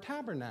the word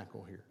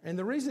tabernacle here. And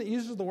the reason it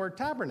uses the word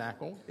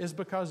tabernacle is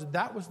because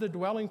that was the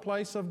dwelling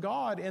place of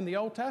God in the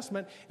Old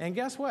Testament. And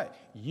guess what?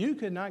 You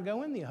could not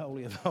go in the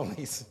Holy of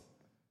Holies.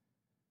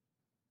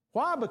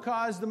 Why?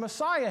 Because the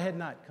Messiah had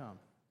not come.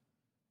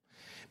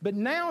 But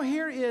now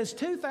here is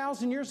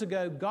 2,000 years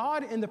ago,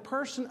 God in the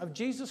person of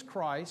Jesus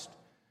Christ,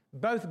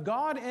 both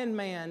God and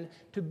man,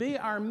 to be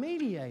our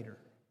mediator.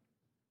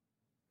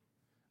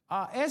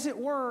 As it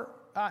were,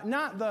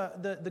 not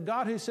the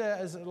God who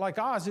says, like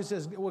Oz, who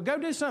says, well, go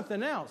do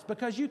something else,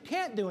 because you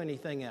can't do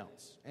anything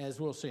else, as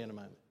we'll see in a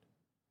moment.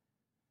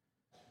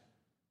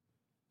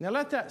 Now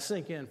let that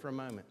sink in for a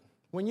moment.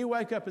 When you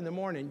wake up in the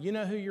morning, you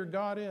know who your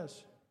God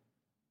is?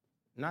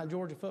 Not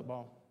Georgia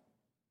football.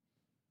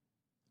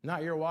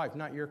 Not your wife,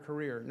 not your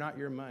career, not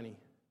your money.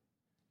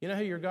 You know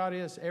who your God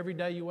is every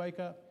day you wake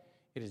up?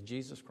 It is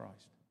Jesus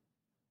Christ.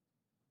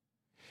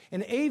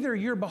 And either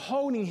you're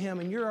beholding Him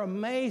and you're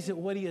amazed at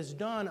what He has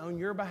done on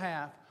your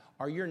behalf,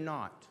 or you're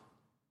not.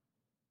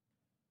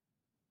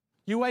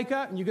 You wake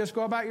up and you just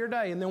go about your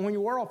day, and then when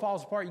your world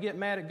falls apart, you get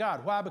mad at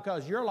God. Why?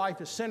 Because your life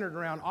is centered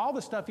around all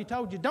the stuff He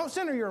told you. Don't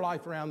center your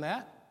life around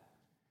that.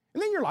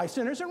 And then your life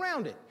centers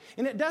around it.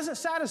 And it doesn't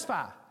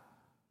satisfy.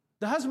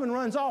 The husband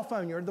runs off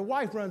on you, or the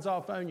wife runs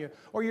off on you,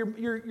 or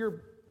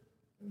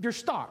your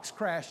stocks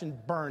crash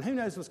and burn. Who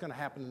knows what's going to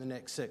happen in the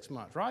next 6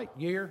 months, right?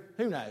 Year?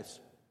 Who knows?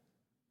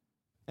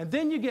 And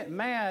then you get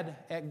mad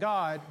at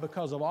God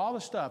because of all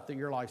the stuff that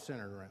your life's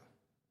centered around.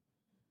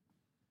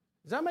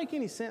 Does that make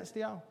any sense to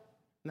y'all?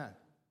 No.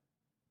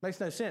 Makes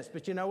no sense.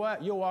 But you know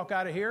what? You'll walk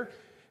out of here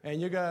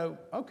and you go,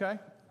 okay,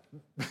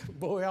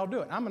 but we all do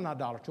it. I'm an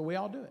idolater. We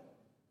all do it.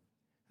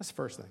 That's the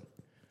first thing.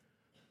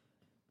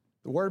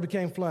 The Word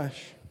became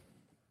flesh.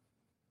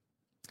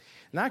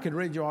 And I could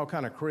read you all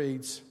kind of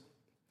creeds,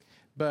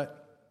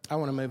 but I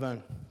want to move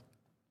on.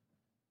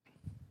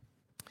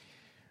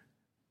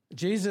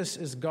 Jesus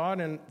is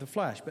God in the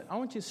flesh, but I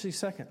want you to see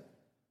second,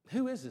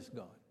 who is this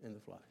God in the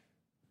flesh?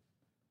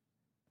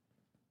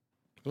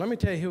 Let me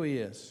tell you who He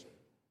is.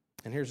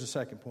 And here's the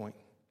second point.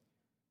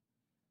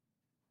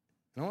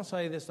 And I want to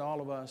say this to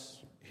all of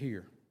us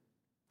here,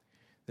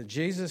 that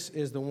Jesus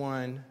is the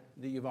one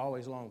that you've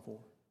always longed for.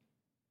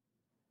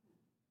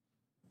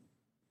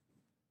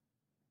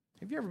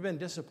 Have you ever been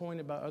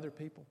disappointed by other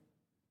people?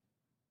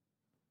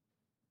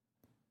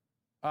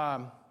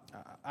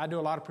 I do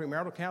a lot of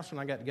premarital counseling.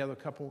 I got together a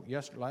couple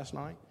last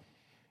night.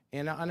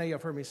 And I know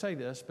you've heard me say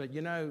this, but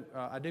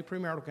I do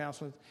premarital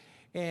counseling.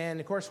 And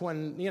of course,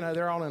 when,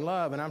 they're all in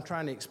love and I'm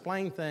trying to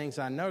explain things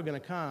I know are going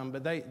to come,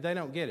 but they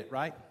don't get it,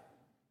 right?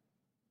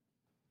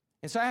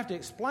 And so I have to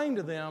explain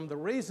to them the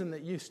reason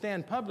that you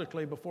stand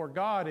publicly before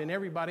God and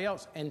everybody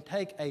else and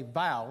take a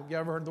vow. You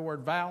ever heard the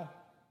word vow?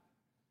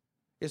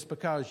 It's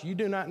because you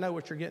do not know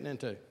what you're getting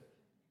into.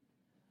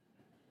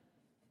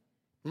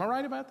 Am I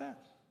right about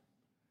that?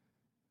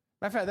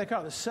 Matter of fact, they call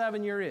it the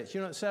 7-year itch.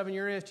 You know what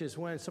 7-year itch is?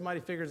 When somebody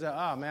figures out,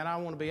 oh, man, I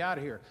want to be out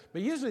of here.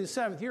 But usually the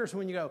 7th year is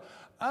when you go,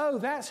 oh,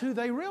 that's who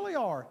they really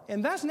are.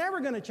 And that's never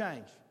going to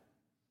change.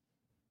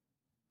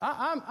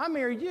 I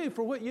married you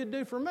for what you'd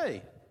do for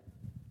me.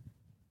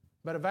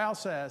 But a vow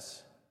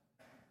says,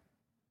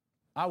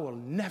 I will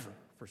never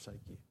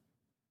forsake you.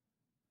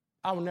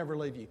 I will never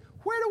leave you.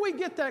 Where do we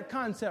get that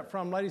concept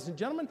from, ladies and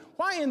gentlemen?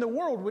 Why in the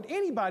world would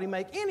anybody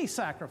make any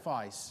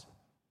sacrifice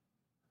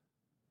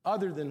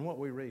other than what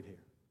we read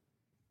here?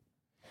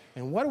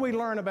 And what do we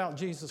learn about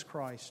Jesus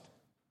Christ?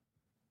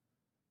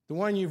 The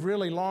one you've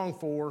really longed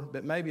for,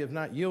 but maybe have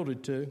not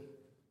yielded to.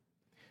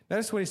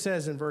 Notice what he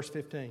says in verse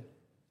 15.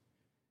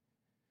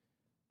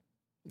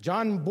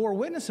 John bore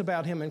witness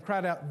about him and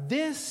cried out,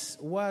 this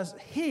was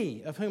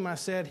he of whom I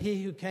said,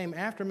 he who came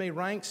after me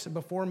ranks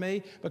before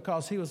me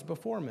because he was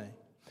before me.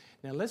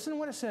 Now listen to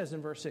what it says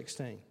in verse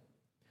 16.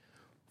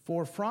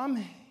 For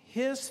from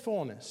his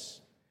fullness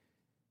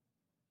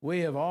we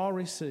have all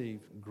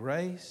received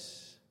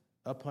grace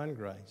upon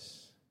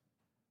grace.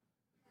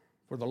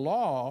 For the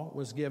law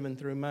was given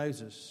through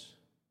Moses,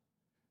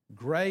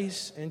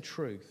 grace and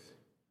truth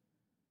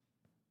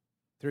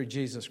through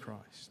Jesus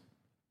Christ.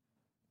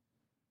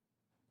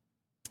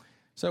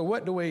 So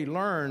what do we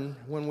learn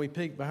when we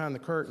peek behind the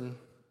curtain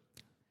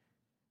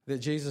that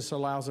Jesus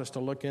allows us to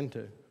look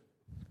into?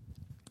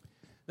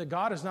 That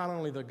God is not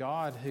only the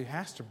God who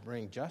has to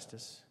bring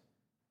justice.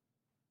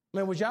 I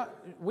mean,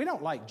 we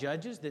don't like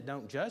judges that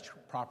don't judge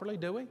properly,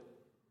 do we?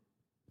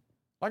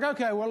 Like,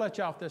 okay, we'll let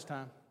you off this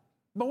time.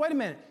 But wait a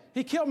minute,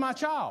 he killed my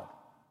child.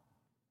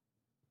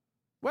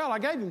 Well, I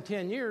gave him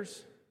 10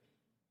 years.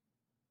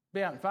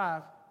 Be out in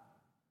 5.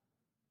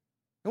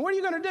 And what are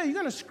you going to do? You're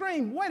going to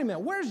scream, wait a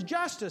minute, where's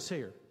justice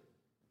here?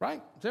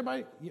 Right? Does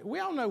everybody, we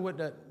all know what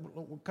that,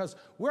 because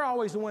we're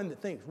always the one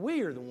that thinks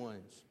we are the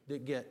ones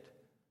that get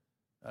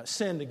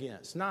sinned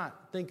against,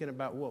 not thinking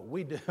about what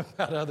we do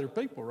about other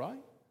people, right?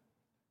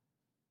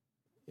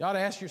 You ought to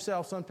ask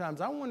yourself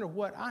sometimes, I wonder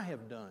what I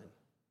have done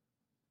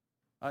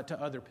to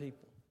other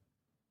people.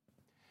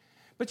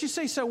 But you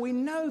see, so we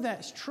know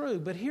that's true,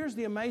 but here's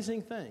the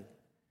amazing thing.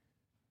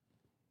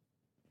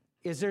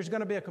 Is there's going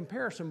to be a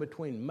comparison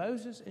between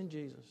Moses and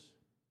Jesus.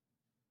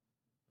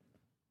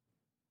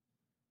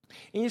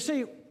 And you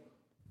see,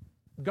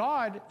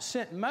 God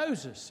sent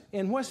Moses.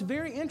 And what's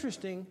very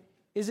interesting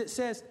is it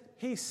says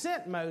he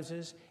sent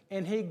Moses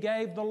and he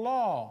gave the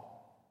law.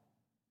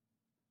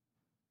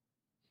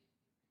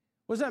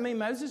 What does that mean?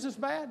 Moses is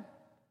bad?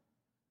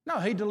 No,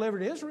 he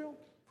delivered Israel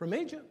from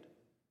Egypt.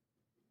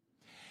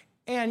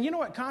 And you know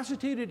what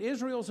constituted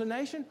Israel as a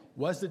nation?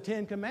 Was the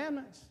Ten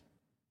Commandments.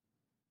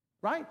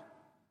 Right?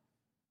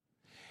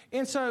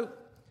 And so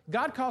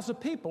God calls the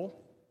people,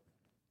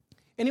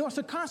 and he wants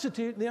to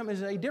constitute them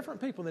as a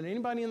different people than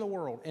anybody in the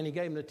world, and he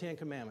gave them the Ten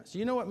Commandments.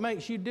 You know what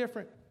makes you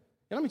different?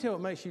 And let me tell you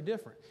what makes you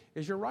different,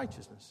 is your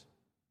righteousness.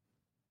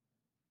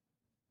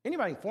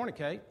 Anybody can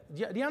fornicate.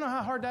 Do y'all know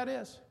how hard that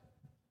is?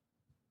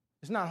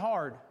 It's not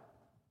hard,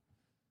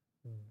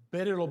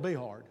 but it'll be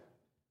hard.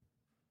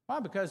 Why?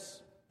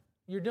 Because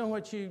you're doing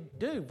what you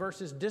do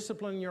versus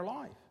disciplining your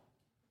life.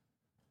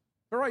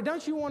 But right,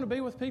 don't you want to be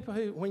with people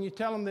who, when you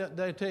tell them that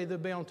they tell you they'll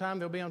be on time,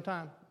 they'll be on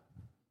time?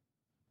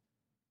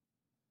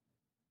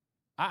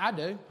 I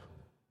do,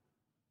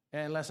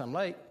 unless I'm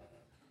late.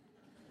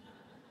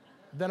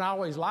 Then I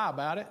always lie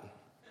about it.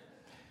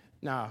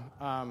 No.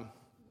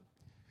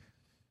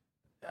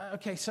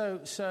 Okay,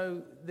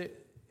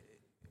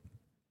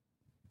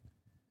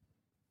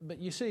 but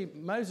you see,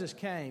 Moses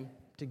came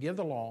to give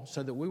the law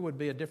so that we would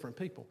be a different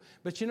people.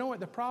 But you know what?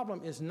 The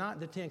problem is not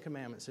the Ten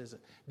Commandments, is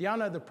it? Do y'all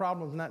know the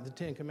problem is not the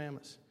Ten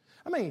Commandments?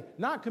 I mean,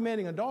 not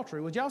committing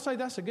adultery. Would y'all say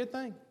that's a good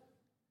thing?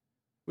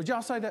 Would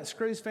y'all say that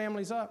screws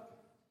families up?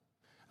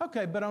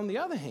 Okay, but on the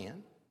other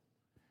hand,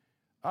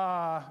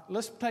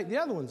 let's take the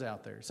other ones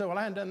out there. So, well,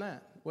 I hadn't done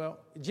that. Well,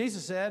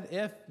 Jesus said,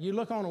 if you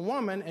look on a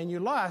woman and you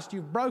lust,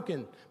 you've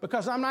broken,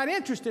 because I'm not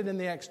interested in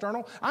the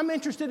external. I'm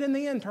interested in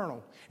the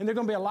internal. And there are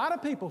going to be a lot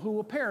of people who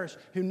will perish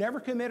who never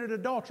committed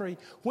adultery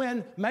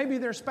when maybe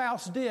their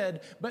spouse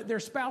did, but their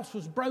spouse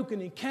was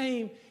broken and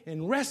came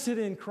and rested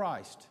in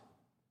Christ.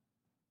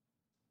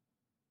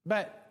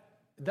 But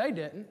they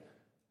didn't.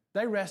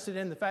 They rested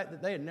in the fact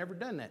that they had never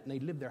done that, and they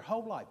lived their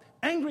whole life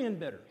angry and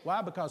bitter.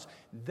 Why? Because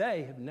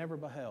they have never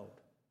beheld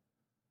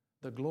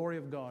the glory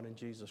of God in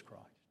Jesus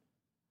Christ,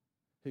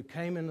 who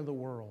came into the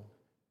world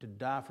to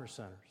die for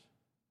sinners.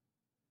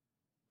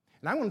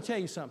 And I want to tell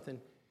you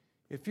something.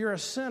 If you're a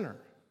sinner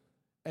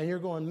and you're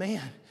going,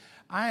 man,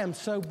 I am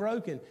so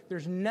broken,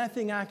 there's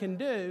nothing I can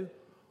do,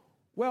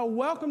 well,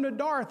 welcome to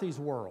Dorothy's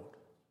world.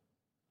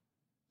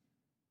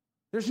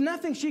 There's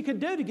nothing she could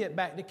do to get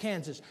back to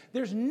Kansas.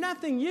 There's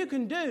nothing you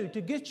can do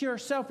to get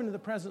yourself into the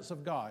presence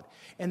of God.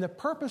 And the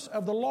purpose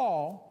of the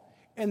law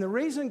and the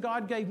reason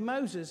God gave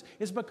Moses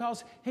is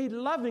because he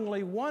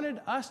lovingly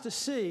wanted us to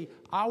see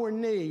our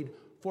need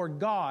for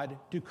God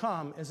to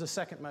come as a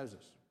second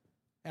Moses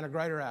and a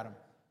greater Adam.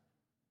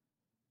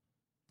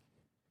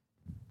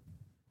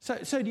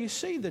 So do you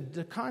see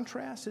the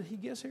contrast that he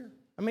gives here?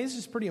 I mean, this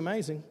is pretty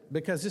amazing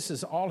because this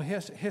is all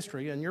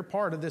history and you're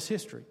part of this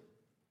history.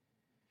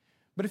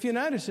 But if you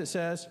notice, it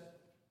says,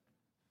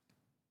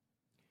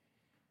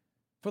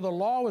 for the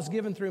law was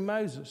given through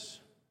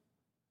Moses,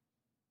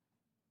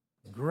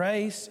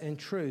 grace and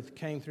truth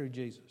came through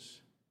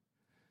Jesus.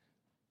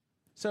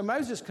 So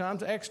Moses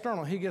comes,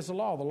 external, he gives the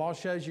law. The law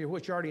shows you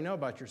what you already know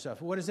about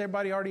yourself. What does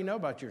everybody already know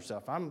about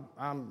yourself? I'm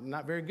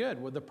not very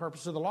good. Well, the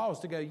purpose of the law is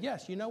to go,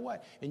 yes, you know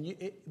what?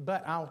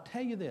 But I'll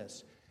tell you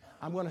this,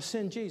 I'm going to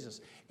send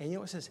Jesus. And you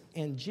know what it says?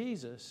 And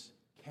Jesus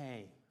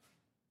came.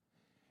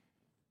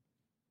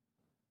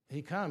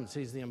 He comes.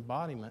 He's the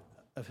embodiment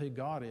of who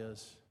God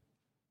is.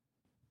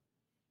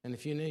 And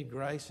if you need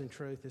grace and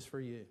truth, it's for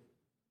you.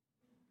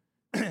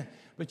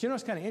 But you know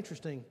what's kind of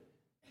interesting?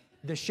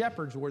 The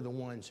shepherds were the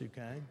ones who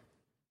came.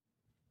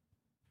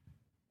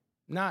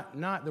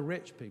 Not the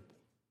rich people.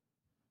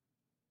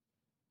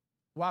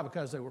 Why?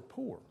 Because they were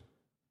poor.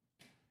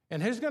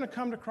 And who's going to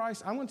come to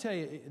Christ? I'm going to tell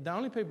you, the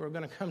only people who are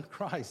going to come to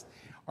Christ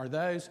are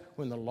those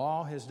when the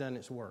law has done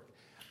its work.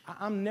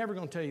 I'm never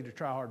going to tell you to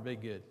try hard to be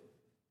good.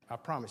 I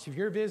promise. If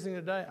you're visiting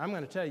today, I'm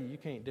going to tell you you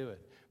can't do it.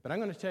 But I'm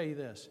going to tell you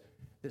this,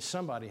 that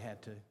somebody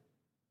had to.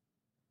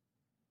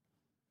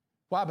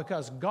 Why?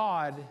 Because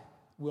God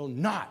will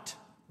not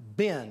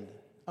bend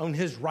on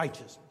his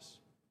righteousness.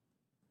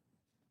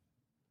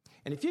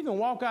 And if you can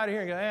walk out of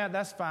here and go, yeah,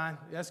 that's fine,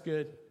 that's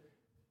good,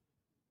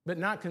 but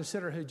not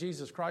consider who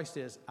Jesus Christ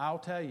is, I'll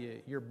tell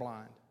you, you're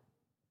blind.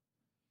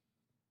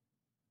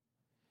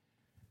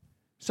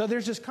 So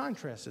there's this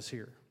contrast that's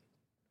here.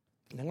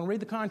 And I'm going to read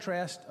the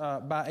contrast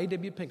by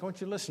A.W. Pink. I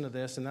want you to listen to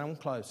this, and then I'm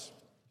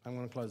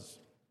going to close.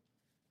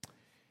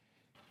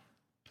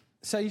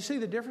 So you see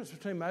the difference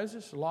between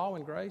Moses, law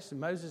and grace,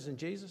 and Moses and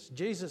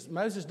Jesus?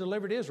 Moses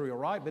delivered Israel,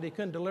 right? But he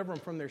couldn't deliver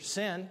them from their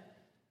sin.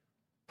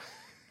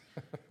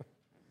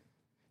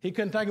 He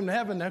couldn't take them to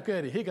heaven, now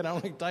could he? He could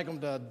only take them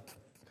to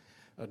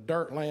a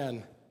dirt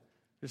land.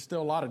 There's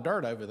still a lot of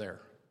dirt over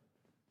there.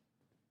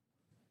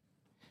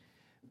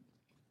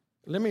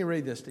 Let me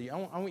read this to you.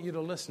 I want you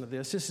to listen to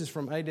this. This is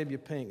from A.W.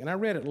 Pink. And I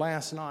read it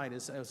last night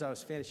as I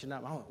was finishing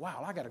up. I went,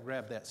 wow, I got to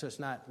grab that so it's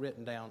not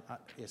written down.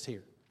 It's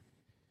here.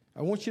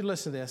 I want you to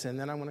listen to this, and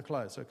then I'm going to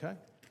close, okay?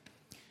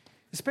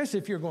 Especially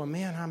if you're going,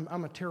 man,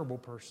 I'm a terrible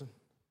person,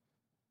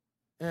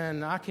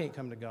 and I can't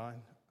come to God.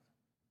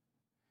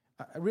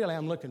 Really,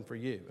 I'm looking for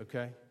you,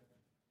 okay?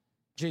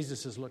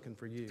 Jesus is looking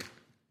for you.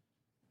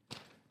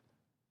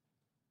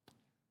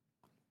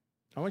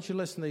 I want you to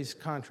listen to these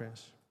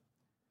contrasts.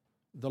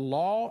 The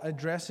law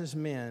addresses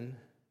men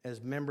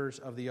as members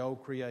of the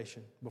old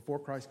creation before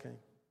Christ came.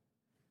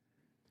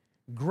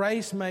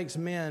 Grace makes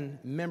men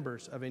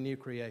members of a new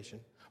creation.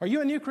 Are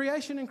you a new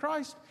creation in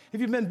Christ? Have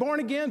you been born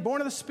again,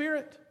 born of the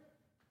Spirit?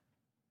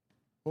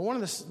 Well, one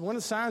of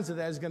the signs of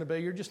that is going to be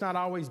you're just not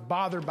always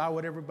bothered by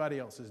what everybody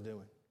else is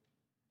doing.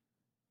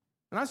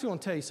 And I just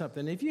want to tell you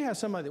something. If you have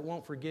somebody that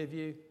won't forgive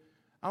you,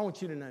 I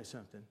want you to know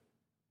something.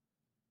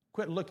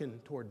 Quit looking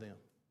toward them,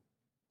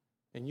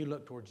 and you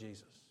look toward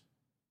Jesus.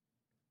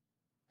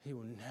 He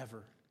will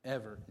never,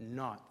 ever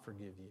not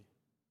forgive you.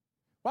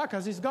 Why?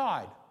 Because He's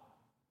God.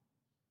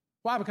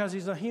 Why? Because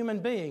He's a human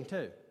being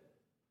too.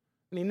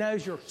 And He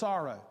knows your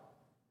sorrow.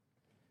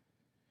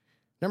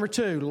 Number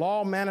 2,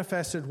 law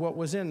manifested what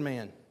was in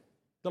man.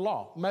 The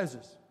law,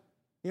 Moses.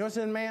 You know what's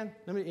in man?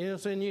 You know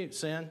what's in you?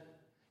 Sin.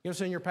 You know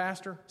what's in your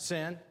pastor?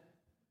 Sin.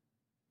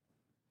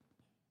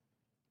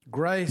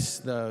 Grace,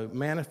 though,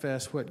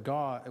 manifests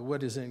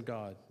what is in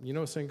God. You know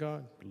what's in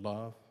God?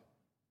 Love.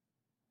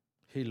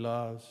 He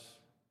loves.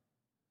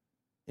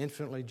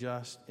 Infinitely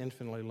just,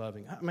 infinitely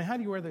loving. I mean, how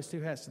do you wear those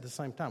two hats at the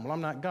same time? Well, I'm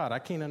not God. I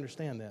can't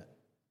understand that.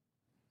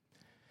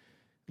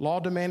 Law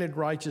demanded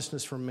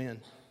righteousness from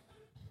men.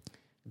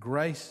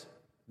 Grace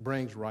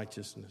brings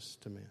righteousness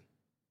to men.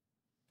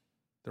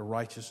 The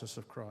righteousness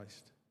of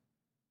Christ.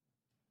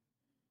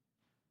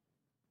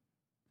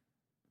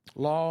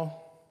 Law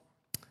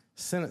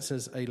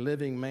sentences a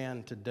living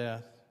man to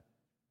death.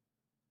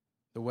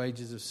 The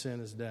wages of sin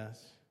is death.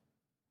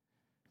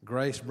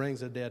 Grace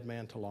brings a dead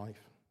man to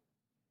life.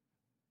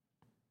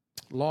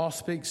 Law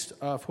speaks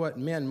of what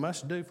men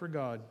must do for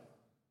God.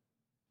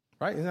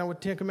 Right? Isn't that what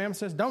the Ten Commandments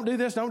says? Don't do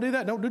this, don't do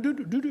that, don't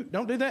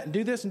do that, and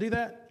do this and do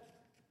that.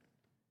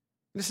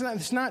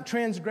 It's not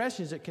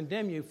transgressions that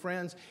condemn you,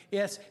 friends.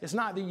 It's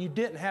not that you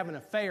didn't have an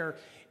affair.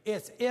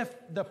 It's if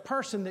the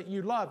person that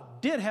you love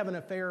did have an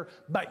affair,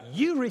 but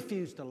you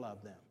refused to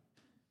love them.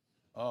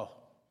 Oh.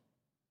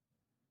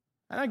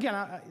 And again,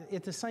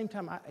 at the same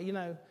time,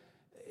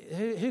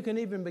 who can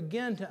even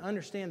begin to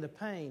understand the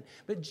pain?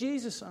 But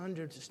Jesus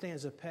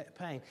understands the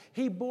pain.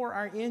 He bore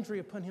our injury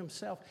upon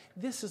Himself.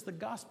 This is the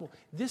gospel.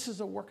 This is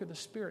the work of the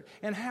Spirit.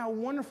 And how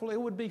wonderful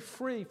it would be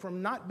free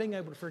from not being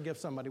able to forgive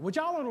somebody. Would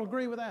y'all all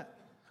agree with that?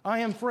 I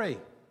am free.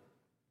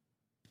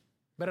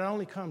 But it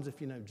only comes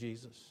if you know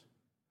Jesus.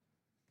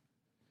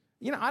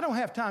 I don't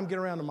have time to get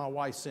around to my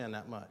wife's sin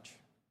that much.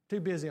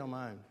 Too busy on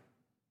my own.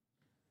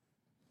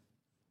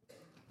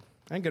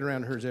 I can get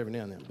around to hers every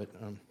now and then, but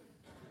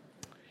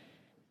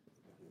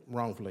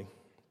wrongfully.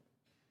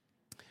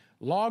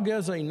 Law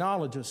gives a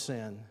knowledge of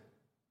sin.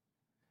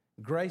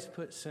 Grace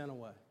puts sin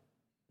away.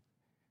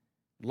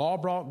 Law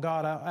brought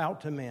God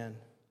out to men,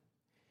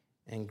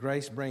 and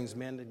grace brings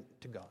men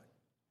to God.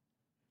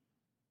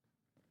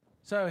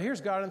 So here's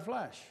God in the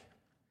flesh.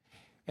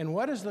 And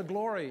what is the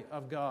glory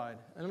of God?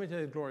 And let me tell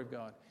you the glory of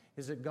God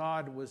is that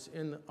God was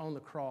on the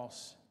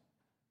cross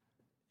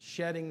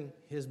shedding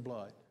His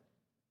blood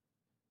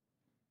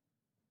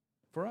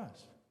for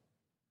us.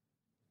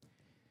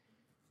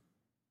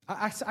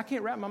 I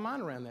can't wrap my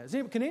mind around that.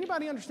 Can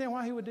anybody understand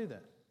why He would do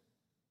that?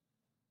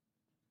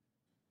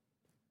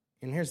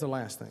 And here's the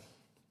last thing.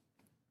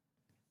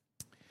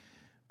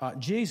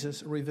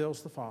 Jesus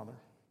reveals the Father.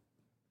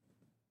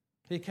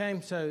 He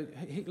came so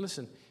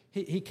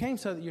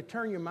that you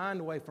turn your mind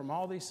away from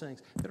all these things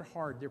that are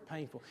hard, they're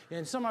painful.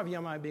 And some of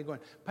you might be going,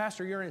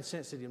 Pastor, you're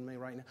insensitive to me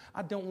right now.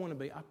 I don't want to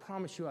be. I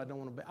promise you I don't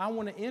want to be. I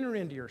want to enter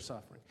into your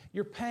suffering,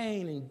 your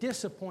pain and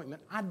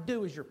disappointment. I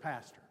do as your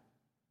pastor.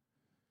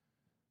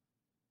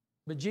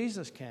 But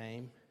Jesus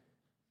came,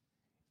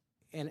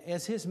 and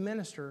as His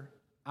minister,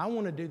 I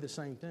want to do the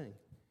same thing,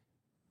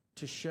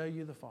 to show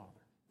you the Father.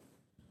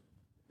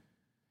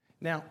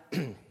 Now,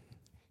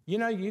 you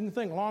can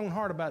think long and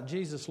hard about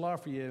Jesus'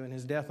 love for you and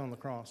His death on the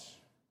cross.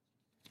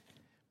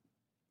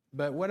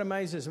 But what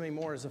amazes me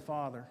more as a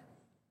father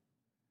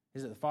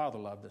is that the Father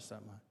loved us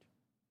that much.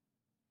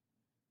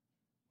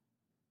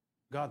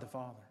 God the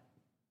Father.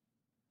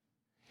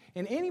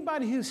 And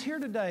anybody who's here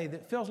today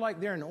that feels like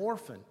they're an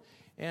orphan,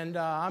 and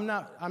I'm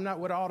not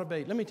what I ought to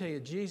be. Let me tell you,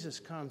 Jesus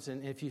comes,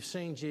 and if you've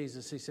seen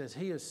Jesus, He says,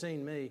 He has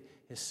seen me,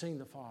 has seen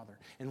the Father.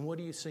 And what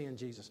do you see in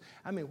Jesus?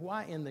 I mean,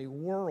 why in the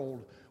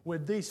world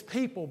would these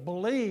people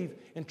believe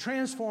and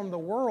transform the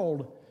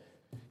world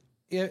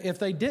if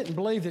they didn't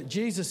believe that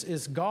Jesus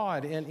is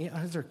God? And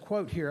there's a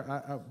quote here.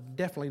 I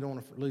definitely don't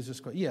want to lose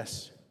this quote.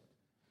 Yes.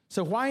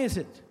 So why is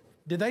it?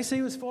 Did they see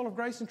He was full of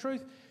grace and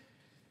truth?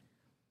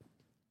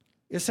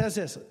 It says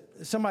this.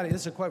 This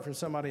is a quote from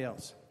somebody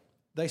else.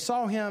 They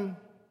saw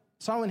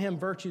in Him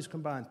virtues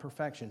combined,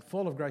 perfection,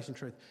 full of grace and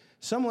truth.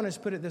 Someone has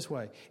put it this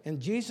way.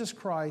 In Jesus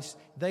Christ,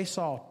 they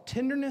saw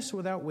tenderness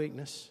without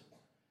weakness,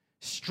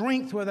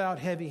 strength without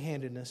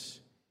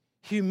heavy-handedness,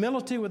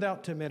 humility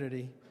without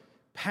timidity,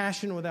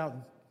 passion without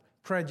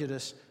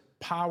prejudice,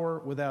 power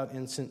without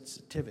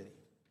insensitivity.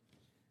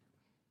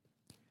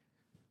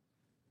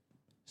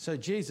 So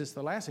Jesus,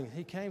 the last thing,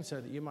 He came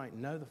so that you might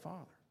know the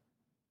Father,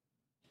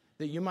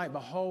 that you might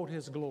behold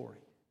His glory.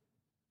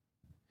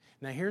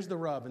 Now, here's the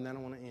rub, and then I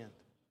want to end.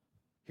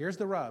 Here's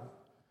the rub.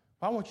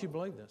 I want you to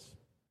believe this.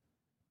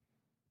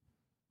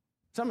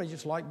 Some of you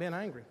just like being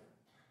angry.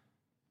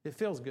 It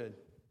feels good.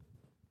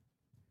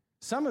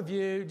 Some of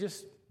you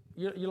just,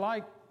 you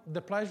like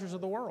the pleasures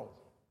of the world.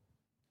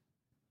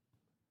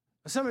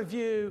 Some of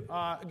you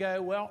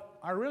go, well,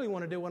 I really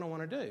want to do what I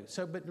want to do.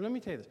 So, but let me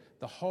tell you this,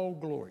 the whole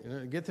glory.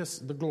 Get this,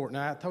 the glory.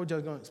 Now, I told you I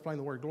was going to explain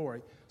the word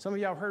glory. Some of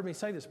y'all have heard me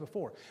say this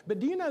before. But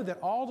do you know that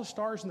all the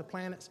stars and the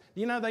planets,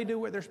 do you know they do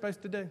what they're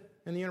supposed to do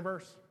in the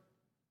universe?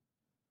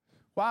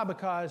 Why?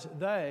 Because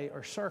they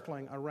are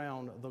circling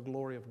around the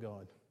glory of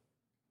God.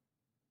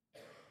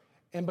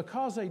 And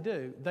because they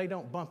do, they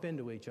don't bump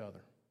into each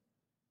other.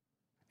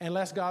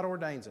 Unless God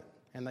ordains it.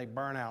 And they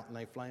burn out and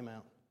they flame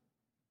out.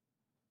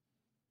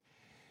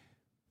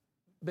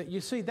 But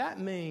you see, that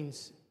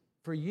means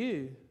for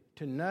you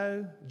to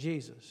know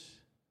Jesus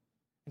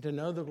and to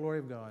know the glory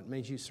of God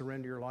means you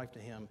surrender your life to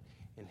Him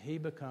and He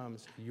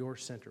becomes your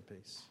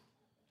centerpiece.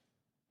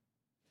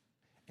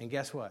 And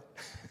guess what?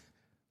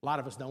 A lot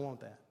of us don't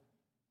want that.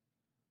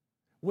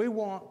 We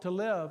want to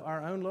live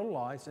our own little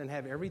lives and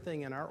have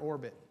everything in our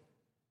orbit.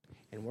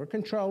 And we're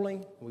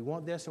controlling, we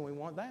want this and we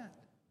want that.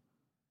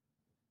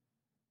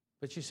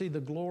 But you see, the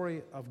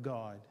glory of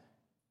God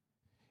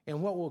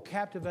and what will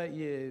captivate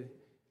you.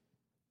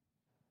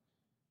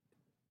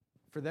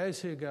 For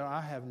those who go,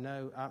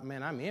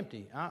 I'm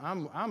empty.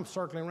 I'm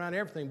circling around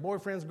everything.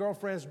 Boyfriends,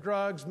 girlfriends,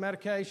 drugs,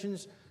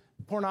 medications,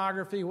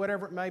 pornography,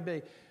 whatever it may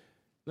be.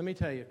 Let me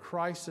tell you,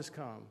 Christ has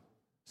come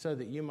so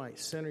that you might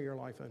center your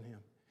life on Him.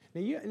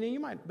 Now you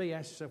might be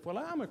asking yourself, well,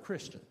 I'm a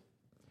Christian.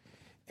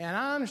 And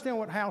I understand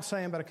what Hal's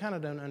saying, but I kind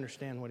of don't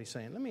understand what he's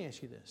saying. Let me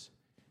ask you this.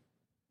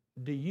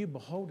 Do you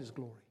behold His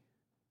glory?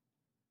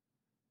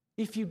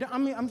 If you don't,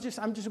 I'm just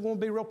going to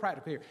be real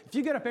practical here. If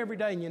you get up every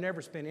day and you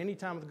never spend any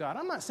time with God,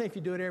 I'm not saying if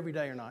you do it every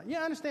day or not. Yeah,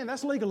 I understand,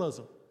 that's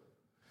legalism.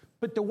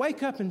 But to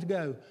wake up and to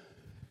go,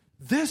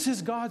 this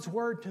is God's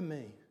word to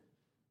me.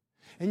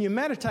 And you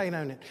meditate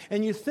on it,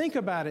 and you think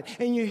about it,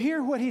 and you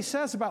hear what He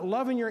says about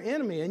loving your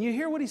enemy, and you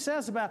hear what He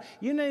says about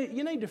you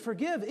need to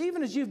forgive,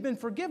 even as you've been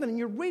forgiven, and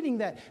you're reading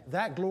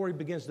that glory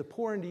begins to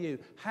pour into you.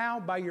 How?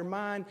 By your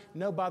mind?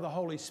 No, by the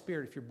Holy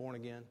Spirit if you're born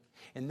again.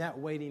 And that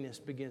weightiness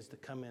begins to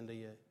come into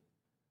you.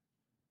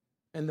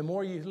 And the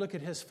more you look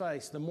at His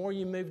face, the more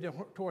you move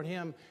toward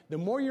Him, the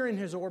more you're in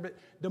His orbit,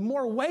 the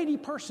more weighty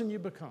person you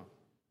become.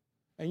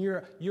 And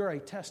you're a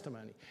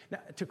testimony now,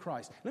 to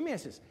Christ. Let me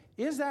ask this.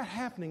 Is that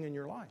happening in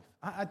your life?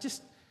 I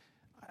just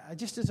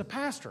as a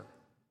pastor,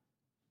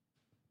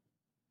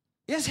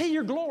 is He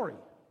your glory?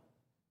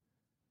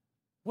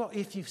 Well,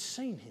 if you've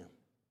seen Him,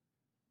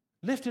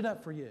 lift it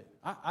up for you.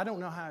 I don't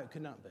know how it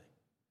could not be.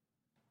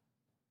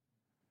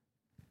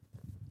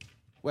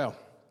 Well,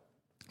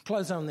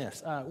 close on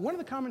this. One of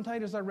the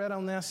commentators I read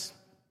on this,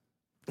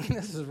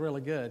 this is really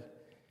good.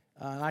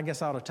 I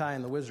guess I ought to tie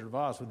in the Wizard of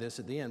Oz with this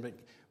at the end,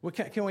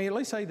 but can we at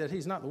least say that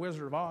He's not the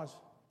Wizard of Oz?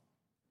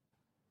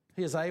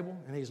 He is able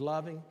and He's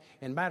loving.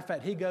 And matter of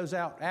fact, He goes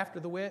out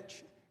after the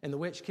witch and the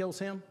witch kills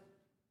him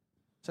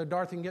so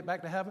Dorothy can get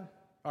back to heaven.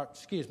 Or,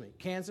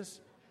 Kansas.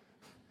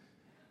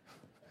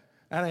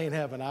 That ain't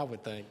heaven, I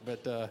would think,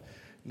 but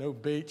no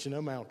beach,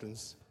 no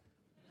mountains.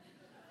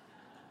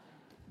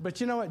 But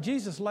you know what?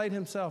 Jesus laid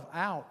Himself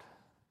out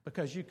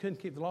because you couldn't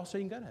keep the law so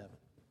you can go to heaven.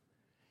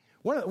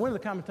 One of the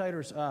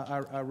commentators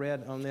I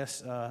read on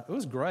this, it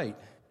was great.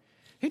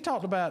 He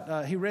talked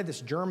about, he read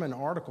this German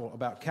article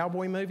about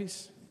cowboy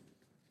movies.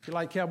 You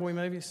like cowboy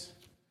movies?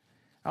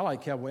 I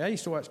like cowboy. I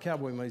used to watch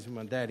cowboy movies with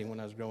my daddy when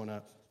I was growing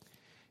up.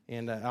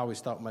 And I always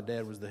thought my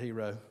dad was the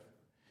hero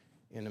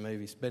in the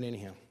movies. But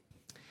anyhow.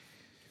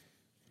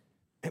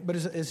 But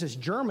it's this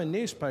German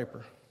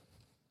newspaper.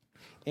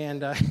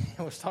 And I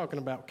was talking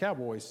about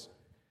cowboys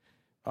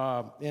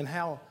and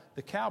how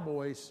the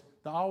cowboys,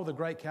 all the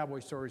great cowboy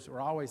stories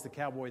were always the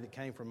cowboy that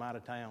came from out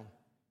of town.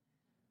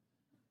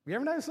 You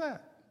ever notice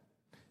that?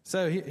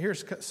 So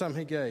here's some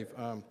he gave.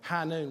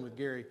 High Noon with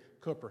Gary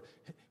Cooper.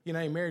 You know,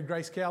 he married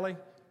Grace Kelly,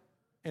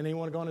 and he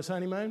wanted to go on his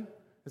honeymoon.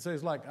 And so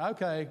he's like,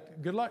 okay,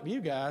 good luck to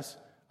you guys.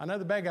 I know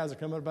the bad guys are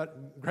coming,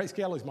 but Grace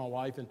Kelly's my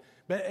wife.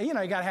 But, he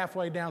got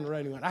halfway down the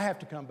road and he went, I have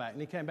to come back.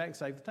 And he came back and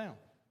saved the town.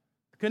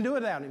 Couldn't do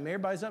it without him.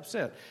 Everybody's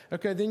upset.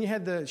 Okay, then you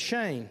had the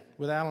Shane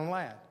with Alan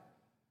Ladd.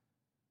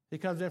 He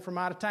comes in from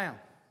out of town.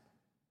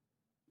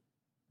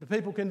 The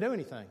people couldn't do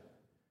anything.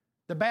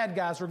 The bad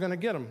guys were going to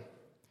get him.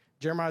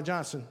 Jeremiah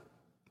Johnson,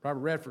 Robert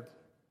Redford.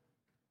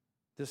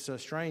 This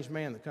strange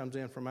man that comes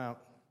in from out,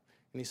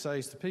 and he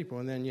saves the people.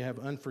 And then you have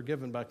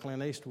Unforgiven by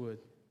Clint Eastwood.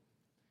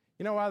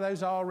 You know why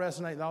those all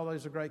resonate? All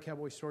those are great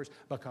cowboy stories?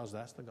 Because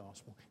that's the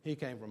gospel. He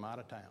came from out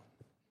of town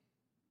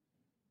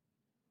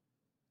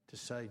to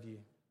save you.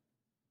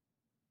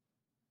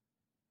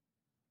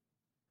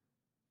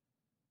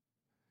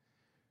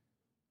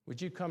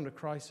 Would you come to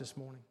Christ this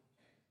morning?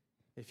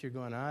 If you're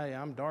going, hey,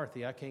 I'm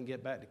Dorothy, I can't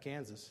get back to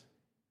Kansas.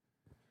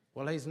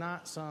 Well, He's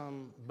not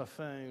some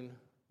buffoon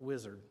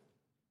wizard,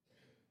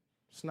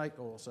 snake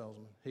oil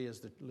salesman. He is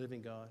the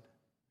living God.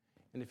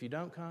 And if you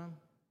don't come,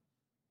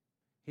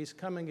 He's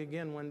coming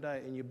again one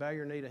day, and you bow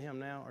your knee to Him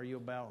now, or you'll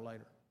bow it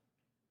later.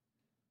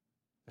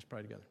 Let's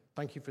pray together.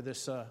 Thank you for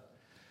this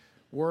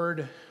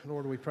word.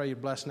 Lord, we pray you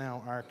bless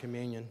now our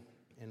communion,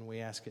 and we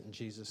ask it in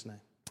Jesus'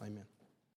 name. Amen.